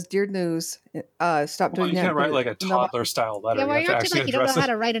letter that says "Dear News," stop Well, doing you that. can't write like a No, toddler-style letter. Yeah, well, you have you're to acting actually like you don't know address how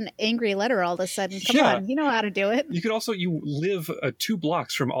it. to write an angry letter all of a sudden. Come Yeah. on, you know how to do it. You could also you live 2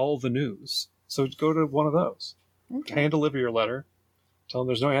 blocks from all the news, so go to one of those. Okay. Hand deliver your letter. Tell them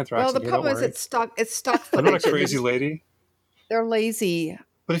there's no anthrax. Well, the in here, don't problem is worry. it's stock I'm footage. not a crazy lady. They're lazy.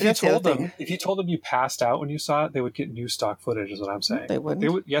 But if That's you the told other them, thing. if you told them you passed out when you saw it, they would get new stock footage. Is what I'm saying. They wouldn't. They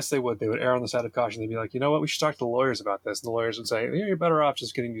would. Yes, they would. They would err on the side of caution. They'd be like, you know what? We should talk to the lawyers about this. And the lawyers would say, yeah, you're better off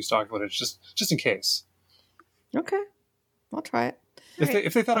just getting new stock footage, just in case. Okay, I'll try it.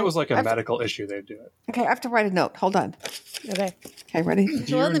 If they thought it was like a I've- medical issue, they'd do it. Okay, I have to write a note. Hold on. Okay. Okay, ready?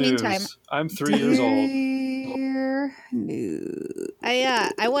 Well, in the Dear meantime- news, I'm 3 years old. Dear News.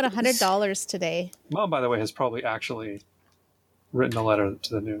 I won $100 today. Mom, by the way, has probably actually written a letter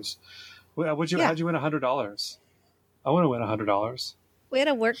to the news. Well, Yeah. how'd you win $100? I want to win $100. We had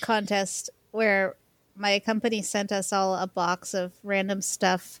a work contest where my company sent us all a box of random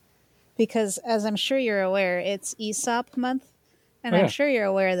stuff because, as I'm sure you're aware, it's ESOP month. And Oh, yeah. I'm sure you're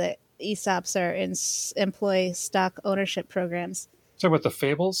aware that ESOPs are in employee stock ownership programs. Talk about the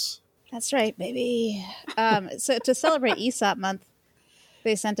fables. That's right, baby. So to celebrate ESOP month,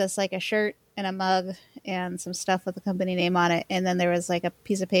 they sent us like a shirt and a mug and some stuff with the company name on it. And then there was like a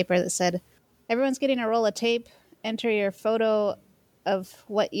piece of paper that said, everyone's getting a roll of tape. Enter your photo of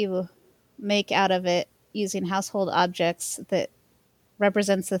what you make out of it using household objects that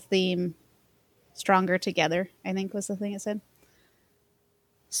represents the theme Stronger Together, I think was the thing it said.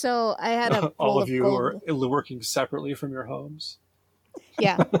 So I had a All roll of you gold. are working separately from your homes.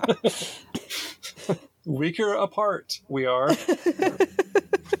 Yeah. Weaker apart we are.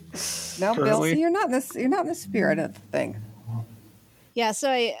 No, Bill, Currently- see, you're not in the spirit of the thing. Yeah, so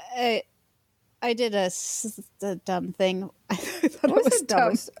I did a dumb thing. I thought It it was wasn't dumb.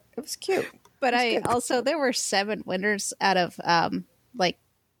 dumb. It was cute. But I good. also, there were 7 winners out of like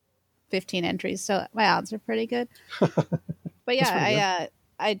 15 entries, so my odds are pretty good. But But yeah,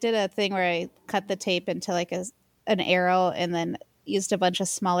 I did a thing where I cut the tape into like an arrow and then used a bunch of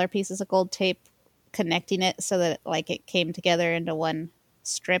smaller pieces of gold tape connecting it so that like it came together into one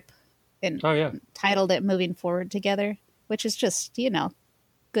strip and titled it Moving Forward Together, which is just,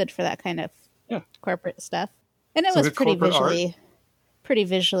 good for that kind of corporate stuff. And it was pretty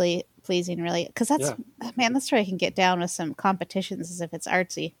visually pleasing, really, because that's where I can get down with some competitions, as if it's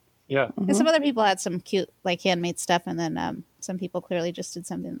artsy. Yeah. Mm-hmm. And some other people had some cute like handmade stuff, and then some people clearly just did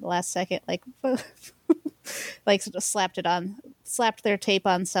something at the last second, like like sort of slapped their tape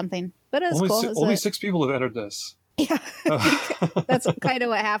on something. But it was cool. Only 6 people have entered this. Yeah, that's kind of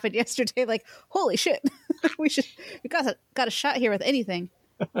what happened yesterday. Like, holy shit, we got a shot here with anything.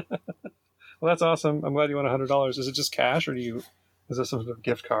 Well, that's awesome. I'm glad you won $100. Is it just cash, or is this some sort of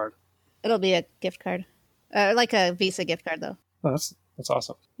gift card? It'll be a gift card, like a Visa gift card, though. Oh, that's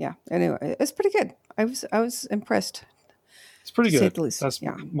awesome. Yeah. Anyway, it's pretty good. I was impressed. It's pretty good. Least. That's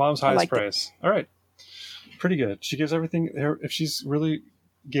Mom's highest praise. All right, pretty good. She gives everything. If she's really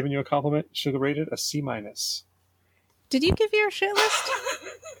giving you a compliment, she'll rate it a C-. Did you give your shit list?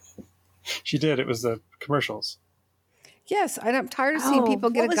 She did. It was the commercials. Yes, and I'm tired of seeing people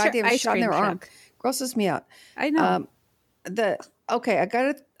get a goddamn shot in their arm. Grosses me out. I know. I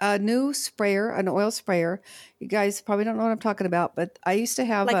got a new sprayer, an oil sprayer. You guys probably don't know what I'm talking about, but I used to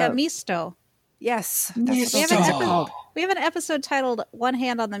have a Misto. Yes. Misto. We have an episode titled "One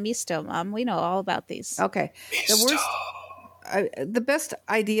Hand on the Misto," Mom. We know all about these. Okay. Misto. The best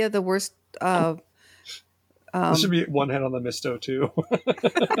idea, the worst. This should be one hand on the Misto too.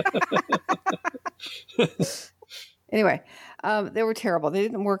 Anyway, they were terrible. They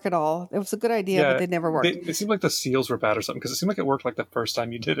didn't work at all. It was a good idea, but they never worked. It seemed like the seals were bad or something, because it seemed like it worked like the first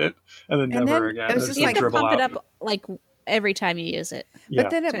time you did it, and then never again. It was just you have to pump it up like every time you use it. Yeah.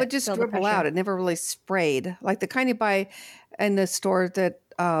 But then it would just dribble out. It never really sprayed. Like the kind you buy in the store that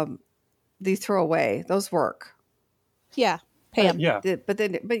they throw away. Those work. Yeah. Pay them. But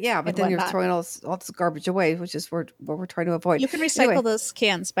then you're throwing all this garbage away, which is what we're trying to avoid. You can recycle those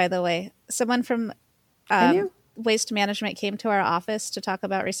cans, by the way. Someone from Waste Management came to our office to talk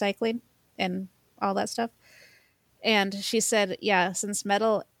about recycling and all that stuff. And she said, since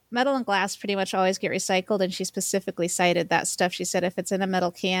metal and glass pretty much always get recycled, and she specifically cited that stuff. She said if it's in a metal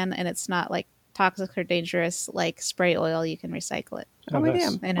can and it's not like toxic or dangerous like spray oil, you can recycle it.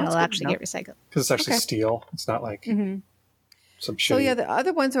 Damn. And it'll actually get recycled. Because it's actually steel. It's not like some shit. So the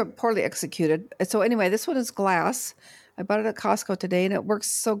other ones are poorly executed. So anyway, this one is glass. I bought it at Costco today, and it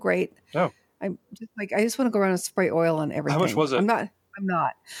works so great. Oh. I just want to go around and spray oil on everything. How much was it? I'm not.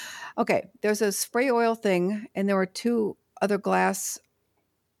 Okay. There's a spray oil thing, and there were 2 other glass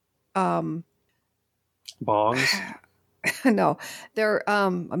bongs. No, they're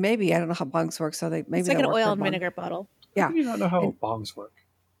maybe I don't know how bongs work, so maybe it's like an oil and vinegar bottle. Yeah. How do you not know how bongs work?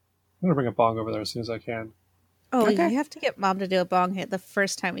 I'm gonna bring a bong over there as soon as I can. Oh, okay. You have to get Mom to do a bong hit the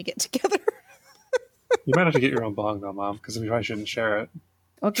first time we get together. You might have to get your own bong though, Mom, because we probably shouldn't share it.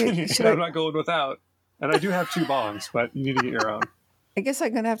 Okay. I'm not going without. And I do have 2 bongs, but you need to get your own. I guess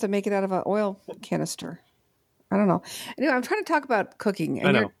I'm gonna have to make it out of an oil canister. I don't know. Anyway, I'm trying to talk about cooking, and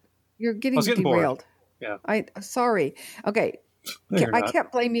I know. You're getting derailed. Bored. Yeah. Sorry. Okay. I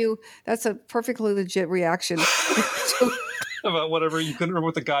can't blame you. That's a perfectly legit reaction. About whatever. You couldn't remember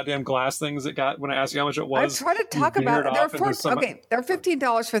what the goddamn glass things it got when I asked you how much it was. I'm trying to talk about it. They're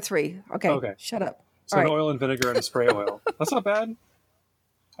 $15 for 3. Okay. Shut up. So an oil and vinegar and a spray oil. That's not bad.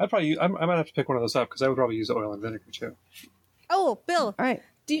 I might have to pick one of those up, because I would probably use oil and vinegar too. Oh, Bill. All right.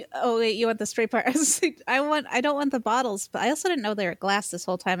 You want the spray part? I don't want the bottles, but I also didn't know they were glass this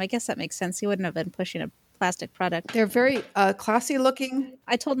whole time. I guess that makes sense. He wouldn't have been pushing a plastic product. They're very classy looking.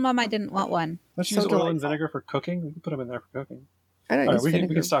 I told Mom I didn't want one. Let's use oil and vineger for cooking. We can put them in there for cooking. I don't use vinegar.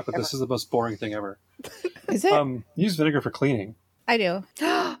 We can stop with this. This is the most boring thing ever. Is it? Use vinegar for cleaning. I do.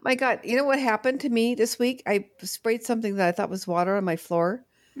 My God. You know what happened to me this week? I sprayed something that I thought was water on my floor.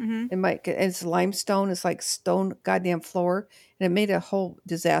 Mm-hmm. It's limestone. It's like stone goddamn floor. And it made a whole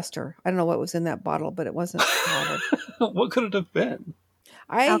disaster. I don't know what was in that bottle, but it wasn't water. What could it have been?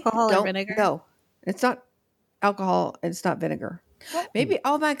 Alcohol or vinegar? No, it's not alcohol. And it's not vinegar. What? Maybe,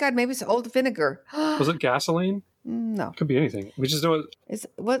 oh my God, maybe it's old vinegar. Was it gasoline? No. It could be anything. We just know it.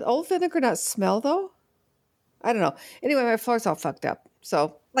 Would old vinegar not smell though? I don't know. Anyway, my floor's all fucked up.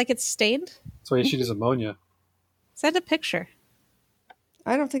 So. Like it's stained? That's why you should use ammonia. Send a picture.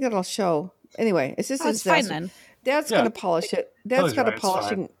 I don't think it'll show. Anyway, it's just it's fine then. Dad's going to polish it. Dad's got a whole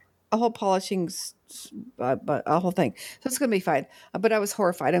polishing, a whole thing. So it's going to be fine. But I was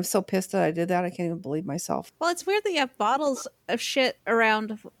horrified. I'm so pissed that I did that. I can't even believe myself. Well, it's weird that you have bottles of shit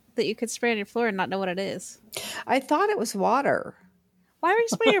around that you could spray on your floor and not know what it is? I thought it was water. Why were you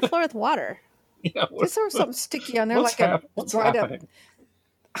spraying your floor with water? Yeah, Just there was something sticky on there, what's dried happening? up.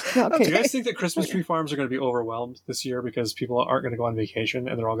 Do Okay. you guys think that Christmas tree farms are going to be overwhelmed this year because people aren't going to go on vacation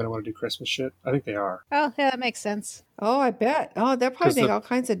and they're all going to want to do Christmas shit? I think they are. Oh, yeah, that makes sense. Oh, I bet. Oh, they're probably 'Cause making the- all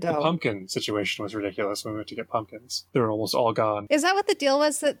kinds of The dough. pumpkin situation was ridiculous when we went to get pumpkins. They were almost all gone. Is that what the deal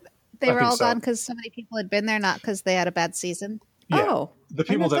was, that they I were think all so. gone because so many people had been there, not because they had a bad season? Yeah. Oh, The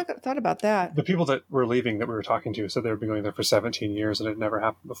people I that never thought about that. the people that were leaving that we were talking to said they were going there for 17 years and it had never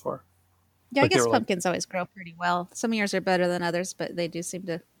happened before. Yeah, I Like, they guess were like- pumpkins always grow pretty well. Some years are better than others, but they do seem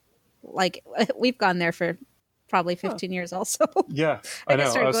to, like, we've gone there for probably 15 years also. Yeah, I I know.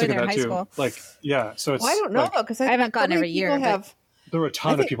 just started I was going thinking there in that high too. school. Like, yeah. So it's. Well, I don't know like, because I haven't gone every year, but- Have, there were a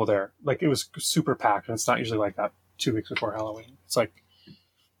ton I of think- people there. Like, it was super packed, and it's not usually like that 2 weeks before Halloween. It's like,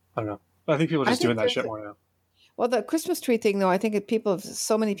 I don't know. I think people are I just think doing that there's shit a- more now. well, the Christmas tree thing, though, I think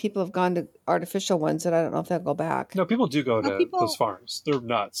so many people have gone to artificial ones that I don't know if they'll go back. No, people do go to Well, people- those farms. They're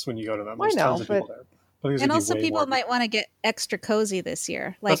nuts when you go to them. I There's know, tons of people but- there. I think there's And gonna be also, way people more might want to get extra cozy this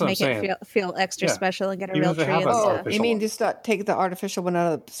year, like That's what I'm make saying. it feel extra Yeah. special and get a Even real if they tree have and an stuff. artificial You mean one. just not take the artificial one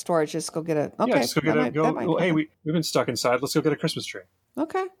out of the storage, just go get a... Okay, Yeah, just go get that a might- go. that might Well, hey, happen. we've been stuck inside. Let's go get a Christmas tree.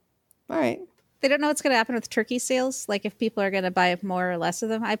 Okay, all right. They don't know what's going to happen with turkey sales, like if people are going to buy more or less of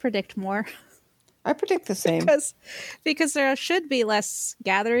them. I predict more I predict the same. because there should be less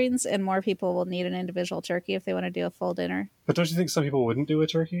gatherings and more people will need an individual turkey if they want to do a full dinner. But don't you think some people wouldn't do a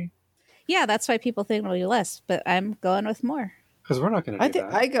turkey? Yeah, that's why people think it'll be less, but I'm going with more. Because we're not going to I do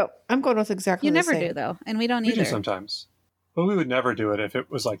think that. I'm going with exactly You the never same. do, though, and we don't We do either. sometimes. But we would never do it if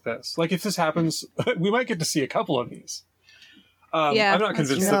it was like this. Like, if this happens, we might get to see a couple of these. Yeah, I'm not that's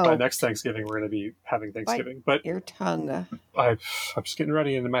convinced true. that by No. next Thanksgiving we're going to be having Thanksgiving. But Your tongue. I'm just getting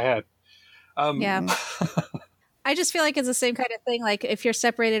ready in my head. Yeah. I just feel like it's the same kind of thing. Like if you're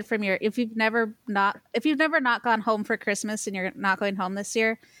separated from if you've never not gone home for Christmas and you're not going home this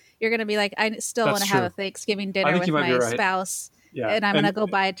year, you're going to be like, I still That's want to have true. a Thanksgiving dinner think with you might my be right. spouse. Yeah. And I'm going to go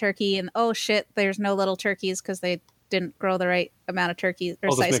buy a turkey and oh shit, there's no little turkeys because they didn't grow the right amount of turkeys or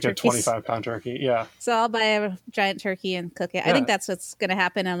I'll just size make a turkeys. 25-pound turkey. Yeah. So I'll buy a giant turkey and cook it. I Yeah. think that's what's going to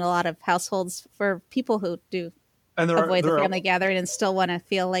happen in a lot of households for people who do And avoid the there are- family gathering and still want to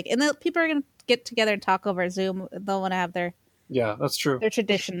feel like, and people are going to get together and talk over Zoom. They'll want to have their Yeah, that's true.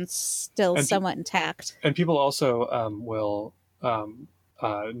 traditions still And somewhat intact. And people also will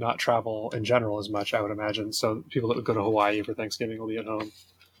not travel in general as much, I would imagine. So people that would go to Hawaii for Thanksgiving will be at home.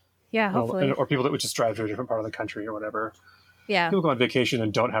 Yeah, hopefully. Or people that would just drive to a different part of the country or whatever. Yeah. People go on vacation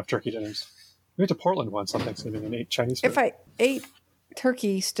and don't have turkey dinners. We went to Portland once on Thanksgiving and ate Chinese food. If I ate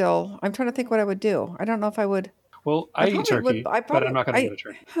turkey still, I'm trying to think what I would do. I don't know if I would. Well, I eat probably turkey, would- but I'm not going to get a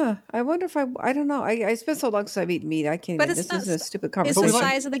turkey. Huh. I wonder if I don't know. It's been so long since I've eaten meat. I can't But even. it's This not- is a stupid Is conversation. the we might-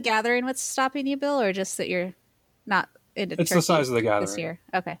 size of the gathering what's stopping you, Bill, or just that you're not into It's turkey the size of the gathering. this year?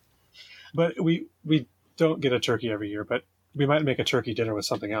 Okay. But we don't get a turkey every year, but we might make a turkey dinner with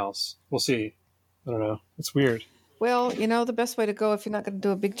something else. We'll see. I don't know. It's weird. Well, the best way to go if you're not going to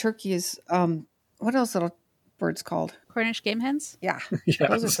do a big turkey is what else little birds called? Cornish game hens? Yeah, Yeah,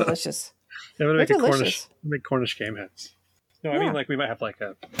 those are so- delicious. Yeah, we're gonna They're make delicious. Cornish game hens. No, I Yeah. mean like we might have like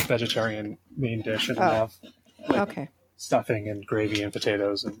a vegetarian main dish and Oh. have Okay, stuffing and gravy and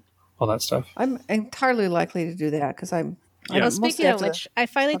potatoes and all that stuff. I'm entirely likely to do that because I'm. Yeah. I'm Well, mostly speaking of after the- which, I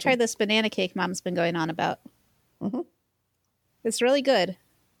finally Okay. tried this banana cake Mom's been going on about. Mhm. It's really good.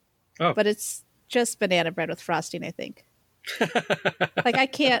 Oh. But it's just banana bread with frosting, I think. Like, I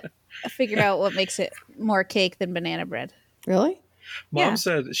can't figure out what makes it more cake than banana bread. Really, Mom Yeah.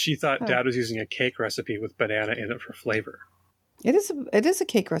 said she thought Oh. Dad was using a cake recipe with banana in it for flavor. it is. It is a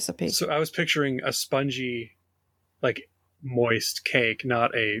cake recipe. So I was picturing a spongy, like moist cake,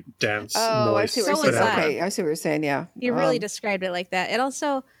 not a dense, Oh, I moist see what So you're is saying. that. banana. Okay, I see what you're saying. Yeah, You really described it like that. And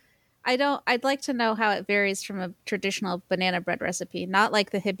also, I'd like to know how it varies from a traditional banana bread recipe. Not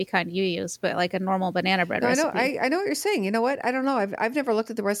like the hippie kind you use, but like a normal banana bread No, I know. recipe. I know what you're saying. You know what? I don't know. I've never looked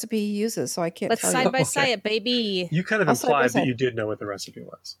at the recipe he uses, so I can't Let's tell side you. by side it, baby. You kind of I'll side by implied that side. you did know what the recipe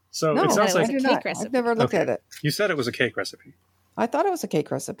was. So No, it sounds it like I was do a cake not. recipe. I've never looked Okay. at it. you said it was a cake recipe. I thought it was a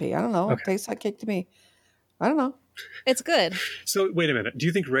cake recipe. I don't know. Okay. It tastes like cake to me. I don't know. It's good. So wait a minute. Do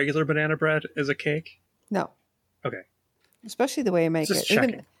you think regular banana bread is a cake? No, Okay. especially the way I make Just it.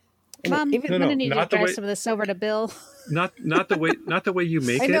 checking. Mom, even No, I'm no, gonna need you to not the drive way- some of this over to Bill. Not the way you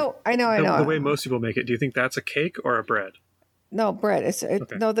make I know. it. I know. The way most people make it. Do you think that's a cake or a bread? No, bread. Okay.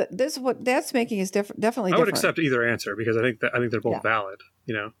 No. This what Dad's making is different. Definitely I would different. accept either answer because I think they're both Yeah. valid.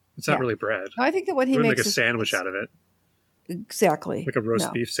 It's not Yeah. really bread. No, I think that what he We're gonna makes make a is sandwich out of it, exactly like a roast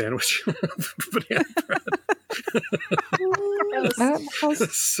No. beef sandwich, banana bread.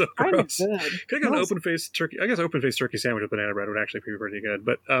 That's so gross. Could have got an open-faced turkey. I guess open-faced turkey sandwich with banana bread would actually be pretty good.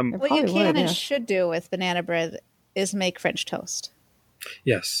 But what you can and should do with banana bread is make French toast.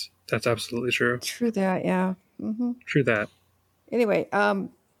 Yes, that's absolutely true. True that, yeah. Mm-hmm. True that. Anyway, I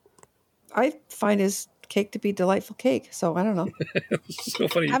find his cake to be delightful cake, so I don't know. So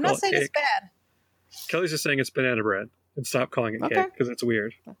funny. I'm not saying it's bad. Kelly's just saying it's banana bread, and stop calling it cake because it's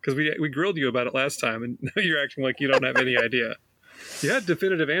weird. Because we grilled you about it last time, and now you're acting like you don't have any idea. You had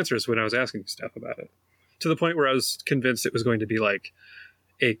definitive answers when I was asking you stuff about it, to the point where I was convinced it was going to be like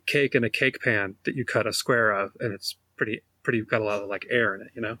a cake in a cake pan that you cut a square of, and it's pretty got a lot of like air in it,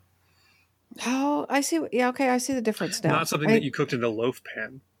 you know. Oh, I see. Yeah, okay, I see the difference now. Not something that you cooked in a loaf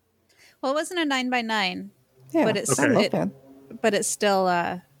pan. Well, it wasn't a 9x9. Yeah, but it's but it's still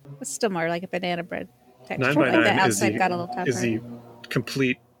more like a banana bread texture. 9x9 like the outside got a little tougher. is the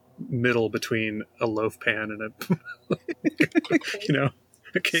complete middle between a loaf pan and a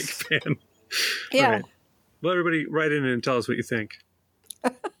a cake pan. Yeah. Right. Well, everybody write in and tell us what you think.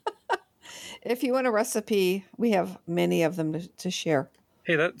 If you want a recipe, we have many of them to share.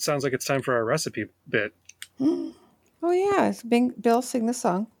 Hey, that sounds like it's time for our recipe bit. Oh yeah, it's Bill, sing the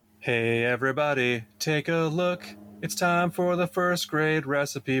song. Hey everybody, take a look. It's time for the first grade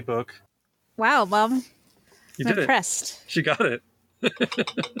recipe book. Wow, Mom. I'm did impressed. She got it.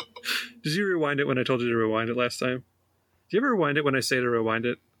 Did you rewind it when I told you to rewind it last time? Do you ever rewind it when I say to rewind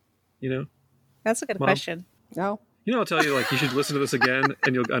it? You know? That's a good question. No. You know, I'll tell you, like, you should listen to this again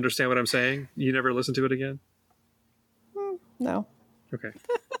and you'll understand what I'm saying. You never listen to it again? No. Okay.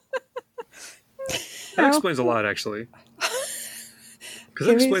 That explains a lot, actually. Because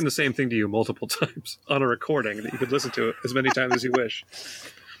I've explained the same thing to you multiple times on a recording that you could listen to it as many times as you wish.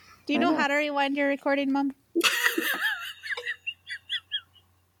 Do you know how to rewind your recording, Mom?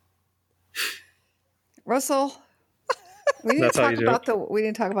 Russell, we didn't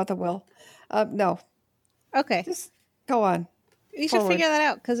talk about the will. No. Okay. Just go on. You should figure that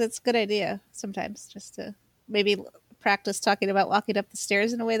out because it's a good idea sometimes just to maybe practice talking about walking up the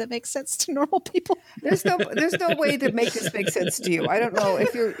stairs in a way that makes sense to normal people. There's no way to make this make sense to you. I don't know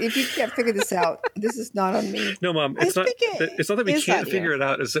if you can't figure this out. This is not on me. No, Mom, it's not that we can't figure it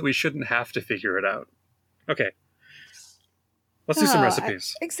out. It's that we shouldn't have to figure it out. Okay. Let's do some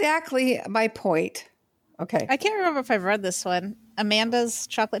recipes. Exactly my point. Okay. I can't remember if I've read this one. Amanda's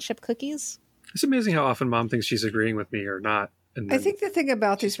chocolate chip cookies. It's amazing how often Mom thinks she's agreeing with me or not. I think the thing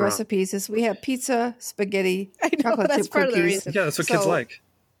about these recipes is we have pizza, spaghetti, chocolate chip cookies. Yeah, that's what kids like.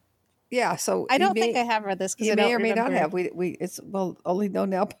 Yeah, so I don't think I have read this because I may or may not have. It's only known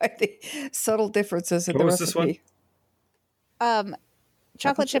now by the subtle differences in the recipe. This one?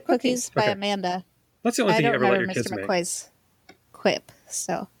 Chocolate chip cookies by Amanda. That's the only thing you ever let your kids make. Mr. McCoy's quip.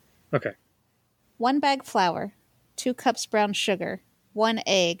 So okay. 1 bag flour, 2 cups brown sugar, 1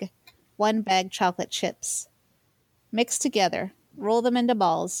 egg, 1 bag chocolate chips. Mix together, roll them into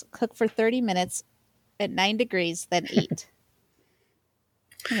balls, cook for 30 minutes at 9 degrees, then eat.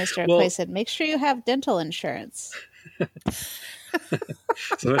 Mr. McCoy said, make sure you have dental insurance.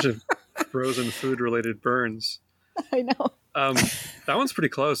 It's a bunch of frozen food-related burns. I know. That one's pretty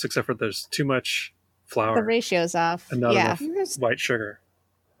close, except for there's too much flour. The ratio's off. And not enough white sugar.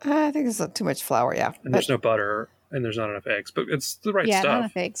 I think there's too much flour, yeah. And there's no butter, and there's not enough eggs, but it's the right stuff. Yeah, not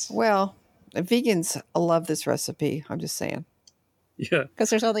enough eggs. Well, vegans love this recipe. I'm just saying. Yeah. Because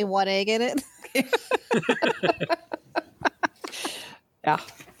there's only 1 egg in it. Yeah.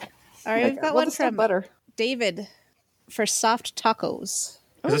 All right, we've got one from butter. David for soft tacos.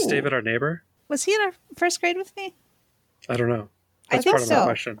 Is this David, our neighbor? Was he in our first grade with me? I don't know. That's part of my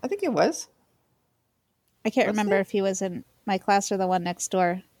question. I think it was. I can't remember if he was in my class or the one next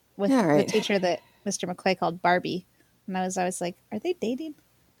door with the teacher that Mr. McCoy called Barbie. And I was always like, are they dating?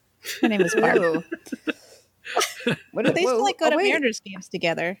 Her name was Barbie. They used to go to Mariners games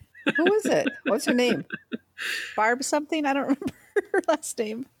together. Who is it? What's her name? Barb something? I don't remember her last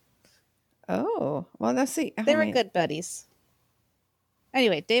name. Oh, well, let's see. They were good buddies.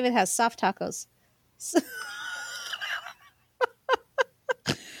 Anyway, David has soft tacos.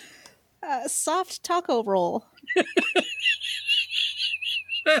 Soft taco roll.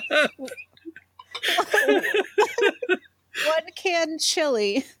 1 can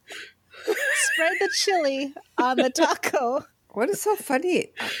chili. Spread the chili on the taco. What is so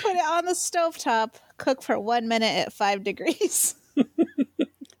funny? Put it on the stovetop. Cook for 1 minute at 5 degrees.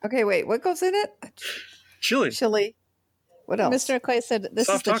 Okay, wait. What goes in it? Chili. What else? Mr. McCoy said this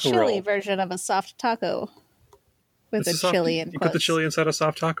soft is the chili roll. version of a soft taco. With a chili in quotes. You put the chili inside a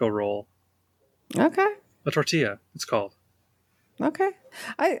soft taco roll. Okay. A tortilla, it's called. Okay.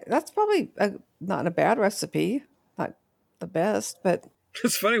 That's probably not a bad recipe. Not the best, but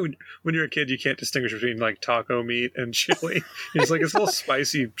It's funny when you're a kid, you can't distinguish between like taco meat and chili. It's like it's a little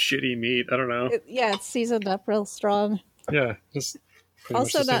spicy, shitty meat. I don't know. It's seasoned up real strong. Yeah, just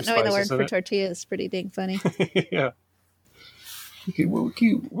also not knowing the word for tortilla is pretty dang funny. Yeah.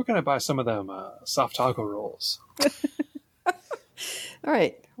 We're gonna buy some of them soft taco rolls. all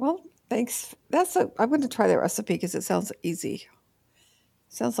right. Well, thanks. I'm going to try that recipe because it sounds easy.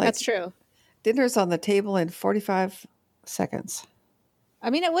 Sounds like that's true. Dinner's on the table in 45 seconds. I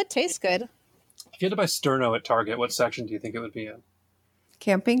mean, it would taste good. If you had to buy sterno at Target, what section do you think it would be in?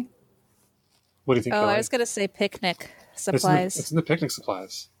 Camping? What do you think? Oh, Kelly? I was going to say picnic supplies. It's in the picnic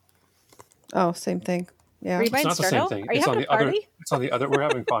supplies. Oh, same thing. Yeah. Are you buying It's not the sterno? same thing. Are you It's on having the a party? other. It's on the other. We're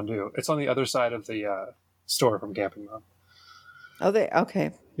having fondue. It's on the other side of the store from Camping Mom. Oh,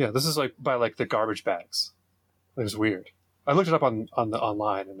 okay. Yeah, this is like by like the garbage bags. It was weird. I looked it up on the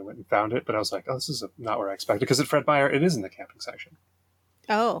online and went and found it, but I was like, oh, this is not where I expected. Because at Fred Meyer, it is in the camping section.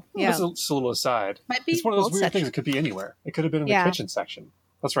 Oh, yeah. That's just a little aside. Might be It's one of those both weird sections. things. It could be anywhere. It could have been in Yeah. the kitchen section.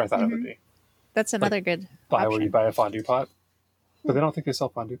 That's where I thought it would be. That's another good Where option. you buy a fondue pot. But they don't think they sell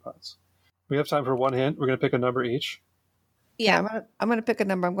fondue pots. We have time for one hint. We're going to pick a number each. Yeah. I'm gonna pick a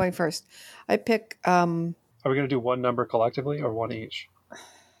number. I'm going first. I pick. Are we going to do one number collectively or one each?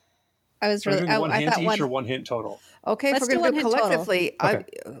 I was Are we really. doing one I hint thought each one. or one hint total? Okay, Let's if we're do going to one do hint total.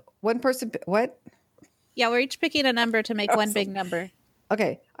 collectively, one person. What? Yeah, we're each picking a number to make one big number.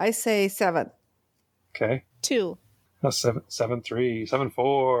 Okay, I say 7. Okay. 2. That's 7-3,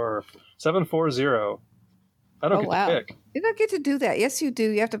 7-4, 7-4-0. I don't Oh, get wow. to pick. You don't get to do that. Yes, you do.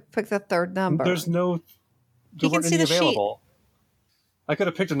 You have to pick the third number. There can weren't see any the sheet. available. I could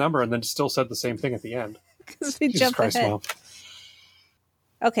have picked a number and then still said the same thing at the end. Because we Jesus jumped Christ, ahead. Mom.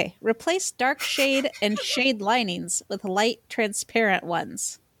 Okay. Replace dark shade and shade linings with light transparent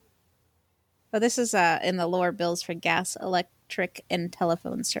ones. Oh, this is in the lower bills for gas, electric, and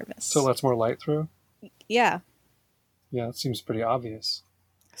telephone service. So lets more light through? Yeah. Yeah, that seems pretty obvious.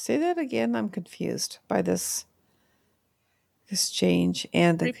 Say that again. I'm confused by this change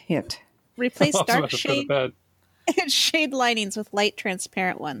and the hint. Replace I was dark about to put shade to bed. and shade linings with light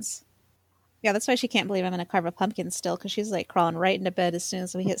transparent ones. Yeah, that's why she can't believe I'm going to carve a pumpkin still, because she's like crawling right into bed as soon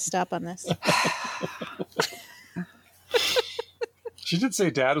as we hit stop on this. She did say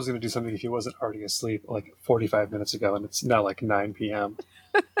Dad was going to do something if he wasn't already asleep like 45 minutes ago, and it's now like 9 p.m.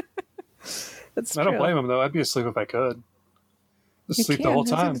 That's I don't true. blame him, though. I'd be asleep if I could. Just You sleep the can. whole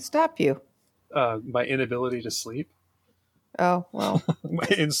Who's time. going to stop you? My inability to sleep. Oh, well. My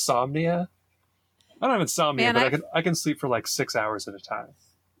insomnia. I don't have insomnia, Man, but I can sleep for like 6 hours at a time.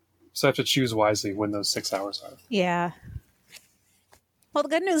 So I have to choose wisely when those 6 hours are. Yeah. Well, the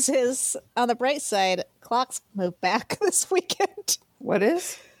good news is, on the bright side, clocks move back this weekend. What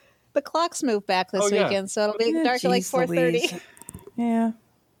is? The clocks move back this Oh, yeah. weekend, so it'll be Yeah, dark at like geez 4:30. Louise. Yeah.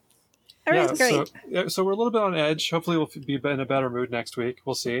 Everything's great. So we're a little bit on edge. Hopefully we'll be in a better mood next week.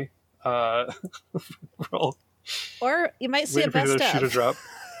 We'll see. We're all Or you might see a waiting for best the shoe to of. drop.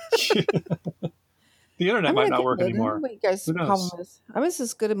 The internet I'm might in a not good work mood. I don't anymore. know what you guys' Who knows? problem is. I'm in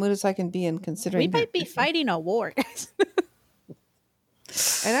as good a mood as I can be in We considering. might be fighting a war, guys.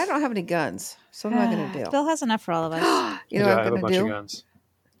 And I don't have any guns, so what am I going to do? Bill has enough for all of us. All You know Yeah, I what have I'm a going bunch to of do? guns.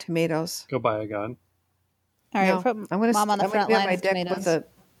 Tomatoes. Go buy a gun. right, No, put I'm gonna, Mom on the I'm front gonna be line on my with deck tomatoes.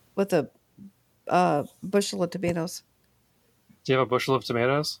 with a bushel of tomatoes. Do you have a bushel of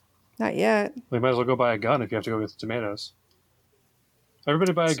tomatoes? Not yet. We might as well go buy a gun if you have to go get the tomatoes.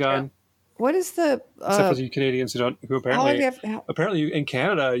 Everybody buy a gun, What is the? except for you Canadians who don't. Who how long do apparently you have? apparently in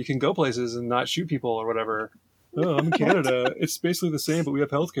Canada you can go places and not shoot people or whatever. Oh, I'm in Canada. It's basically the same, but we have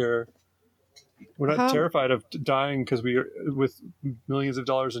healthcare. We're not How- terrified of dying because we are with millions of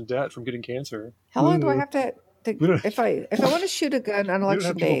dollars in debt from getting cancer. How long do I have to? We don't- If I want to shoot a gun on We don't election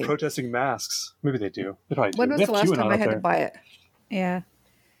have people day, protesting masks. Maybe they do. They probably do. when was They the have last QAnon time I out had to there. buy it? Yeah.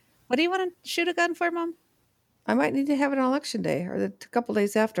 What do you want to shoot a gun for, Mom? I might need to have it on election day or a couple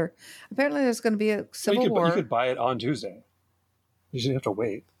days after. Apparently, there's going to be a Well, civil you war. could buy it on Tuesday. You just have to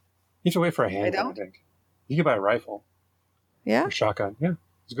wait. You have to wait for a handgun, I don't? think. You can buy a rifle Yeah. or a shotgun. Yeah.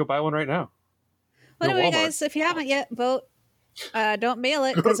 Just go buy one right now. Well, Go to anyway, Walmart. guys, if you haven't yet, vote. Don't mail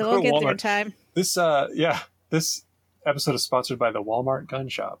it Go because it to won't get there in Walmart. time. This episode is sponsored by the Walmart Gun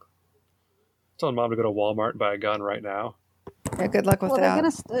Shop. Telling Mom to go to Walmart and buy a gun right now. Yeah. Good luck with Well,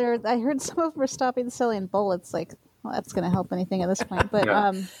 that. I heard some of them are stopping selling bullets. Like, well, that's going to help anything at this point. But Yeah.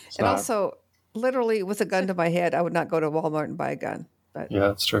 And It's not- also, literally, with a gun to my head, I would not go to Walmart and buy a gun. But yeah,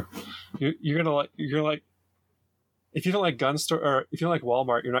 that's true. You're gonna like if you don't like gun store or if you don't like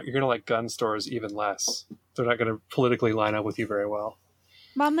Walmart, you're gonna like gun stores even less they're not going to politically line up with you very well.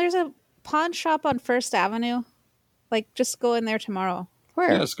 Mom, there's a pawn shop on First Avenue. Like, just go in there tomorrow.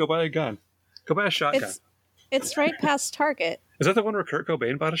 Where? Yes, go buy a gun. Go buy a shotgun. It's right past Target. Is that the one where Kurt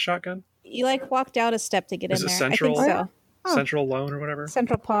Cobain bought a shotgun? You like walk down a step to get Is in it there. Central? I think so. Central Loan or whatever?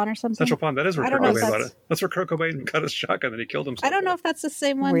 Central Pawn or something. Central Pawn. That is where I Kurt don't know Cobain if bought it. That's where Kurt Cobain got his shotgun and he killed himself. I don't know if that's the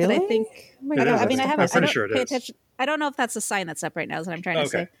same one, but I Really? think. Oh my It God. is. I mean, I I'm haven't. pretty I don't sure it pay is. attention. I don't know if that's the sign that's up right now. Is what I'm trying to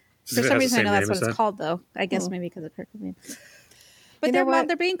say. So For it some has the reason, I same know name that's what as it's that? called, though. I guess maybe because of Kurt Cobain. But You know what?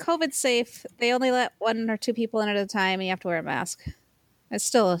 they're being COVID safe. They only let 1 or 2 people in at a time, and you have to wear a mask. It's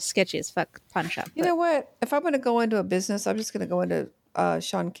still sketchy as fuck pawn shop. You know what? If I'm going to go into a business, I'm just going to go into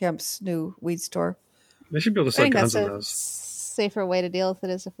Sean Kemp's new weed store. They should be able to I sell think guns that's in a those. safer way to deal with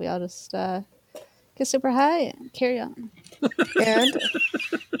it is if we all just get super high and carry on. And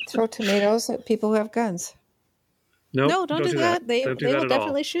throw tomatoes at people who have guns. Nope, No, don't do that. They Don't do will that at all.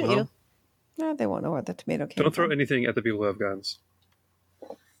 definitely shoot Well, you. No, they won't know where the tomato came Don't throw from. anything at the people who have guns.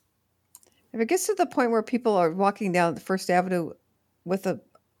 If it gets to the point where people are walking down First Avenue with a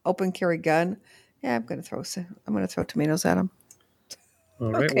open carry gun, yeah, I'm going to throw tomatoes at them.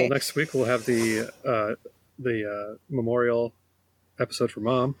 All right. Okay. Well, next week we'll have the memorial episode for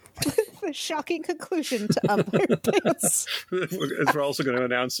Mom. The shocking conclusion to Umpire Pants. We're also going to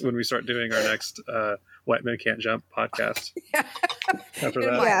announce when we start doing our next White Men Can't Jump podcast. After In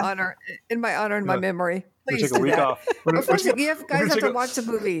that, my honor, and my memory. we're Please going to take a do week that. off. We're But gonna- first, you we're guys gonna have take to a- watch the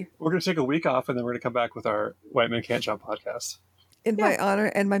movie We're going to take a week off, and then we're going to come back with our White Men Can't Jump podcast. in my honor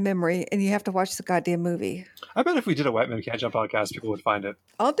and my memory, and you have to watch the goddamn movie. I bet if we did a White Men Can't Jump podcast, people would find it.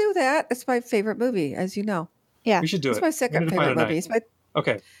 I'll do that. It's my favorite movie, as you know. Yeah. We should do It's it. my We second need to find favorite a night. movie. It's my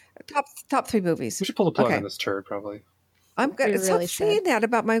Okay. top 3 movies. We should pull the plug Okay. on this turd, probably. I'm good. We Stop really saying should. that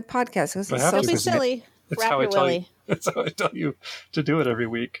about my podcast. This I is have so to, Don't be because silly. It's how I Rapper tell you. Willie. That's how I tell you to do it every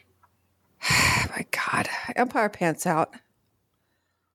week. Oh my God. Empire Pants out.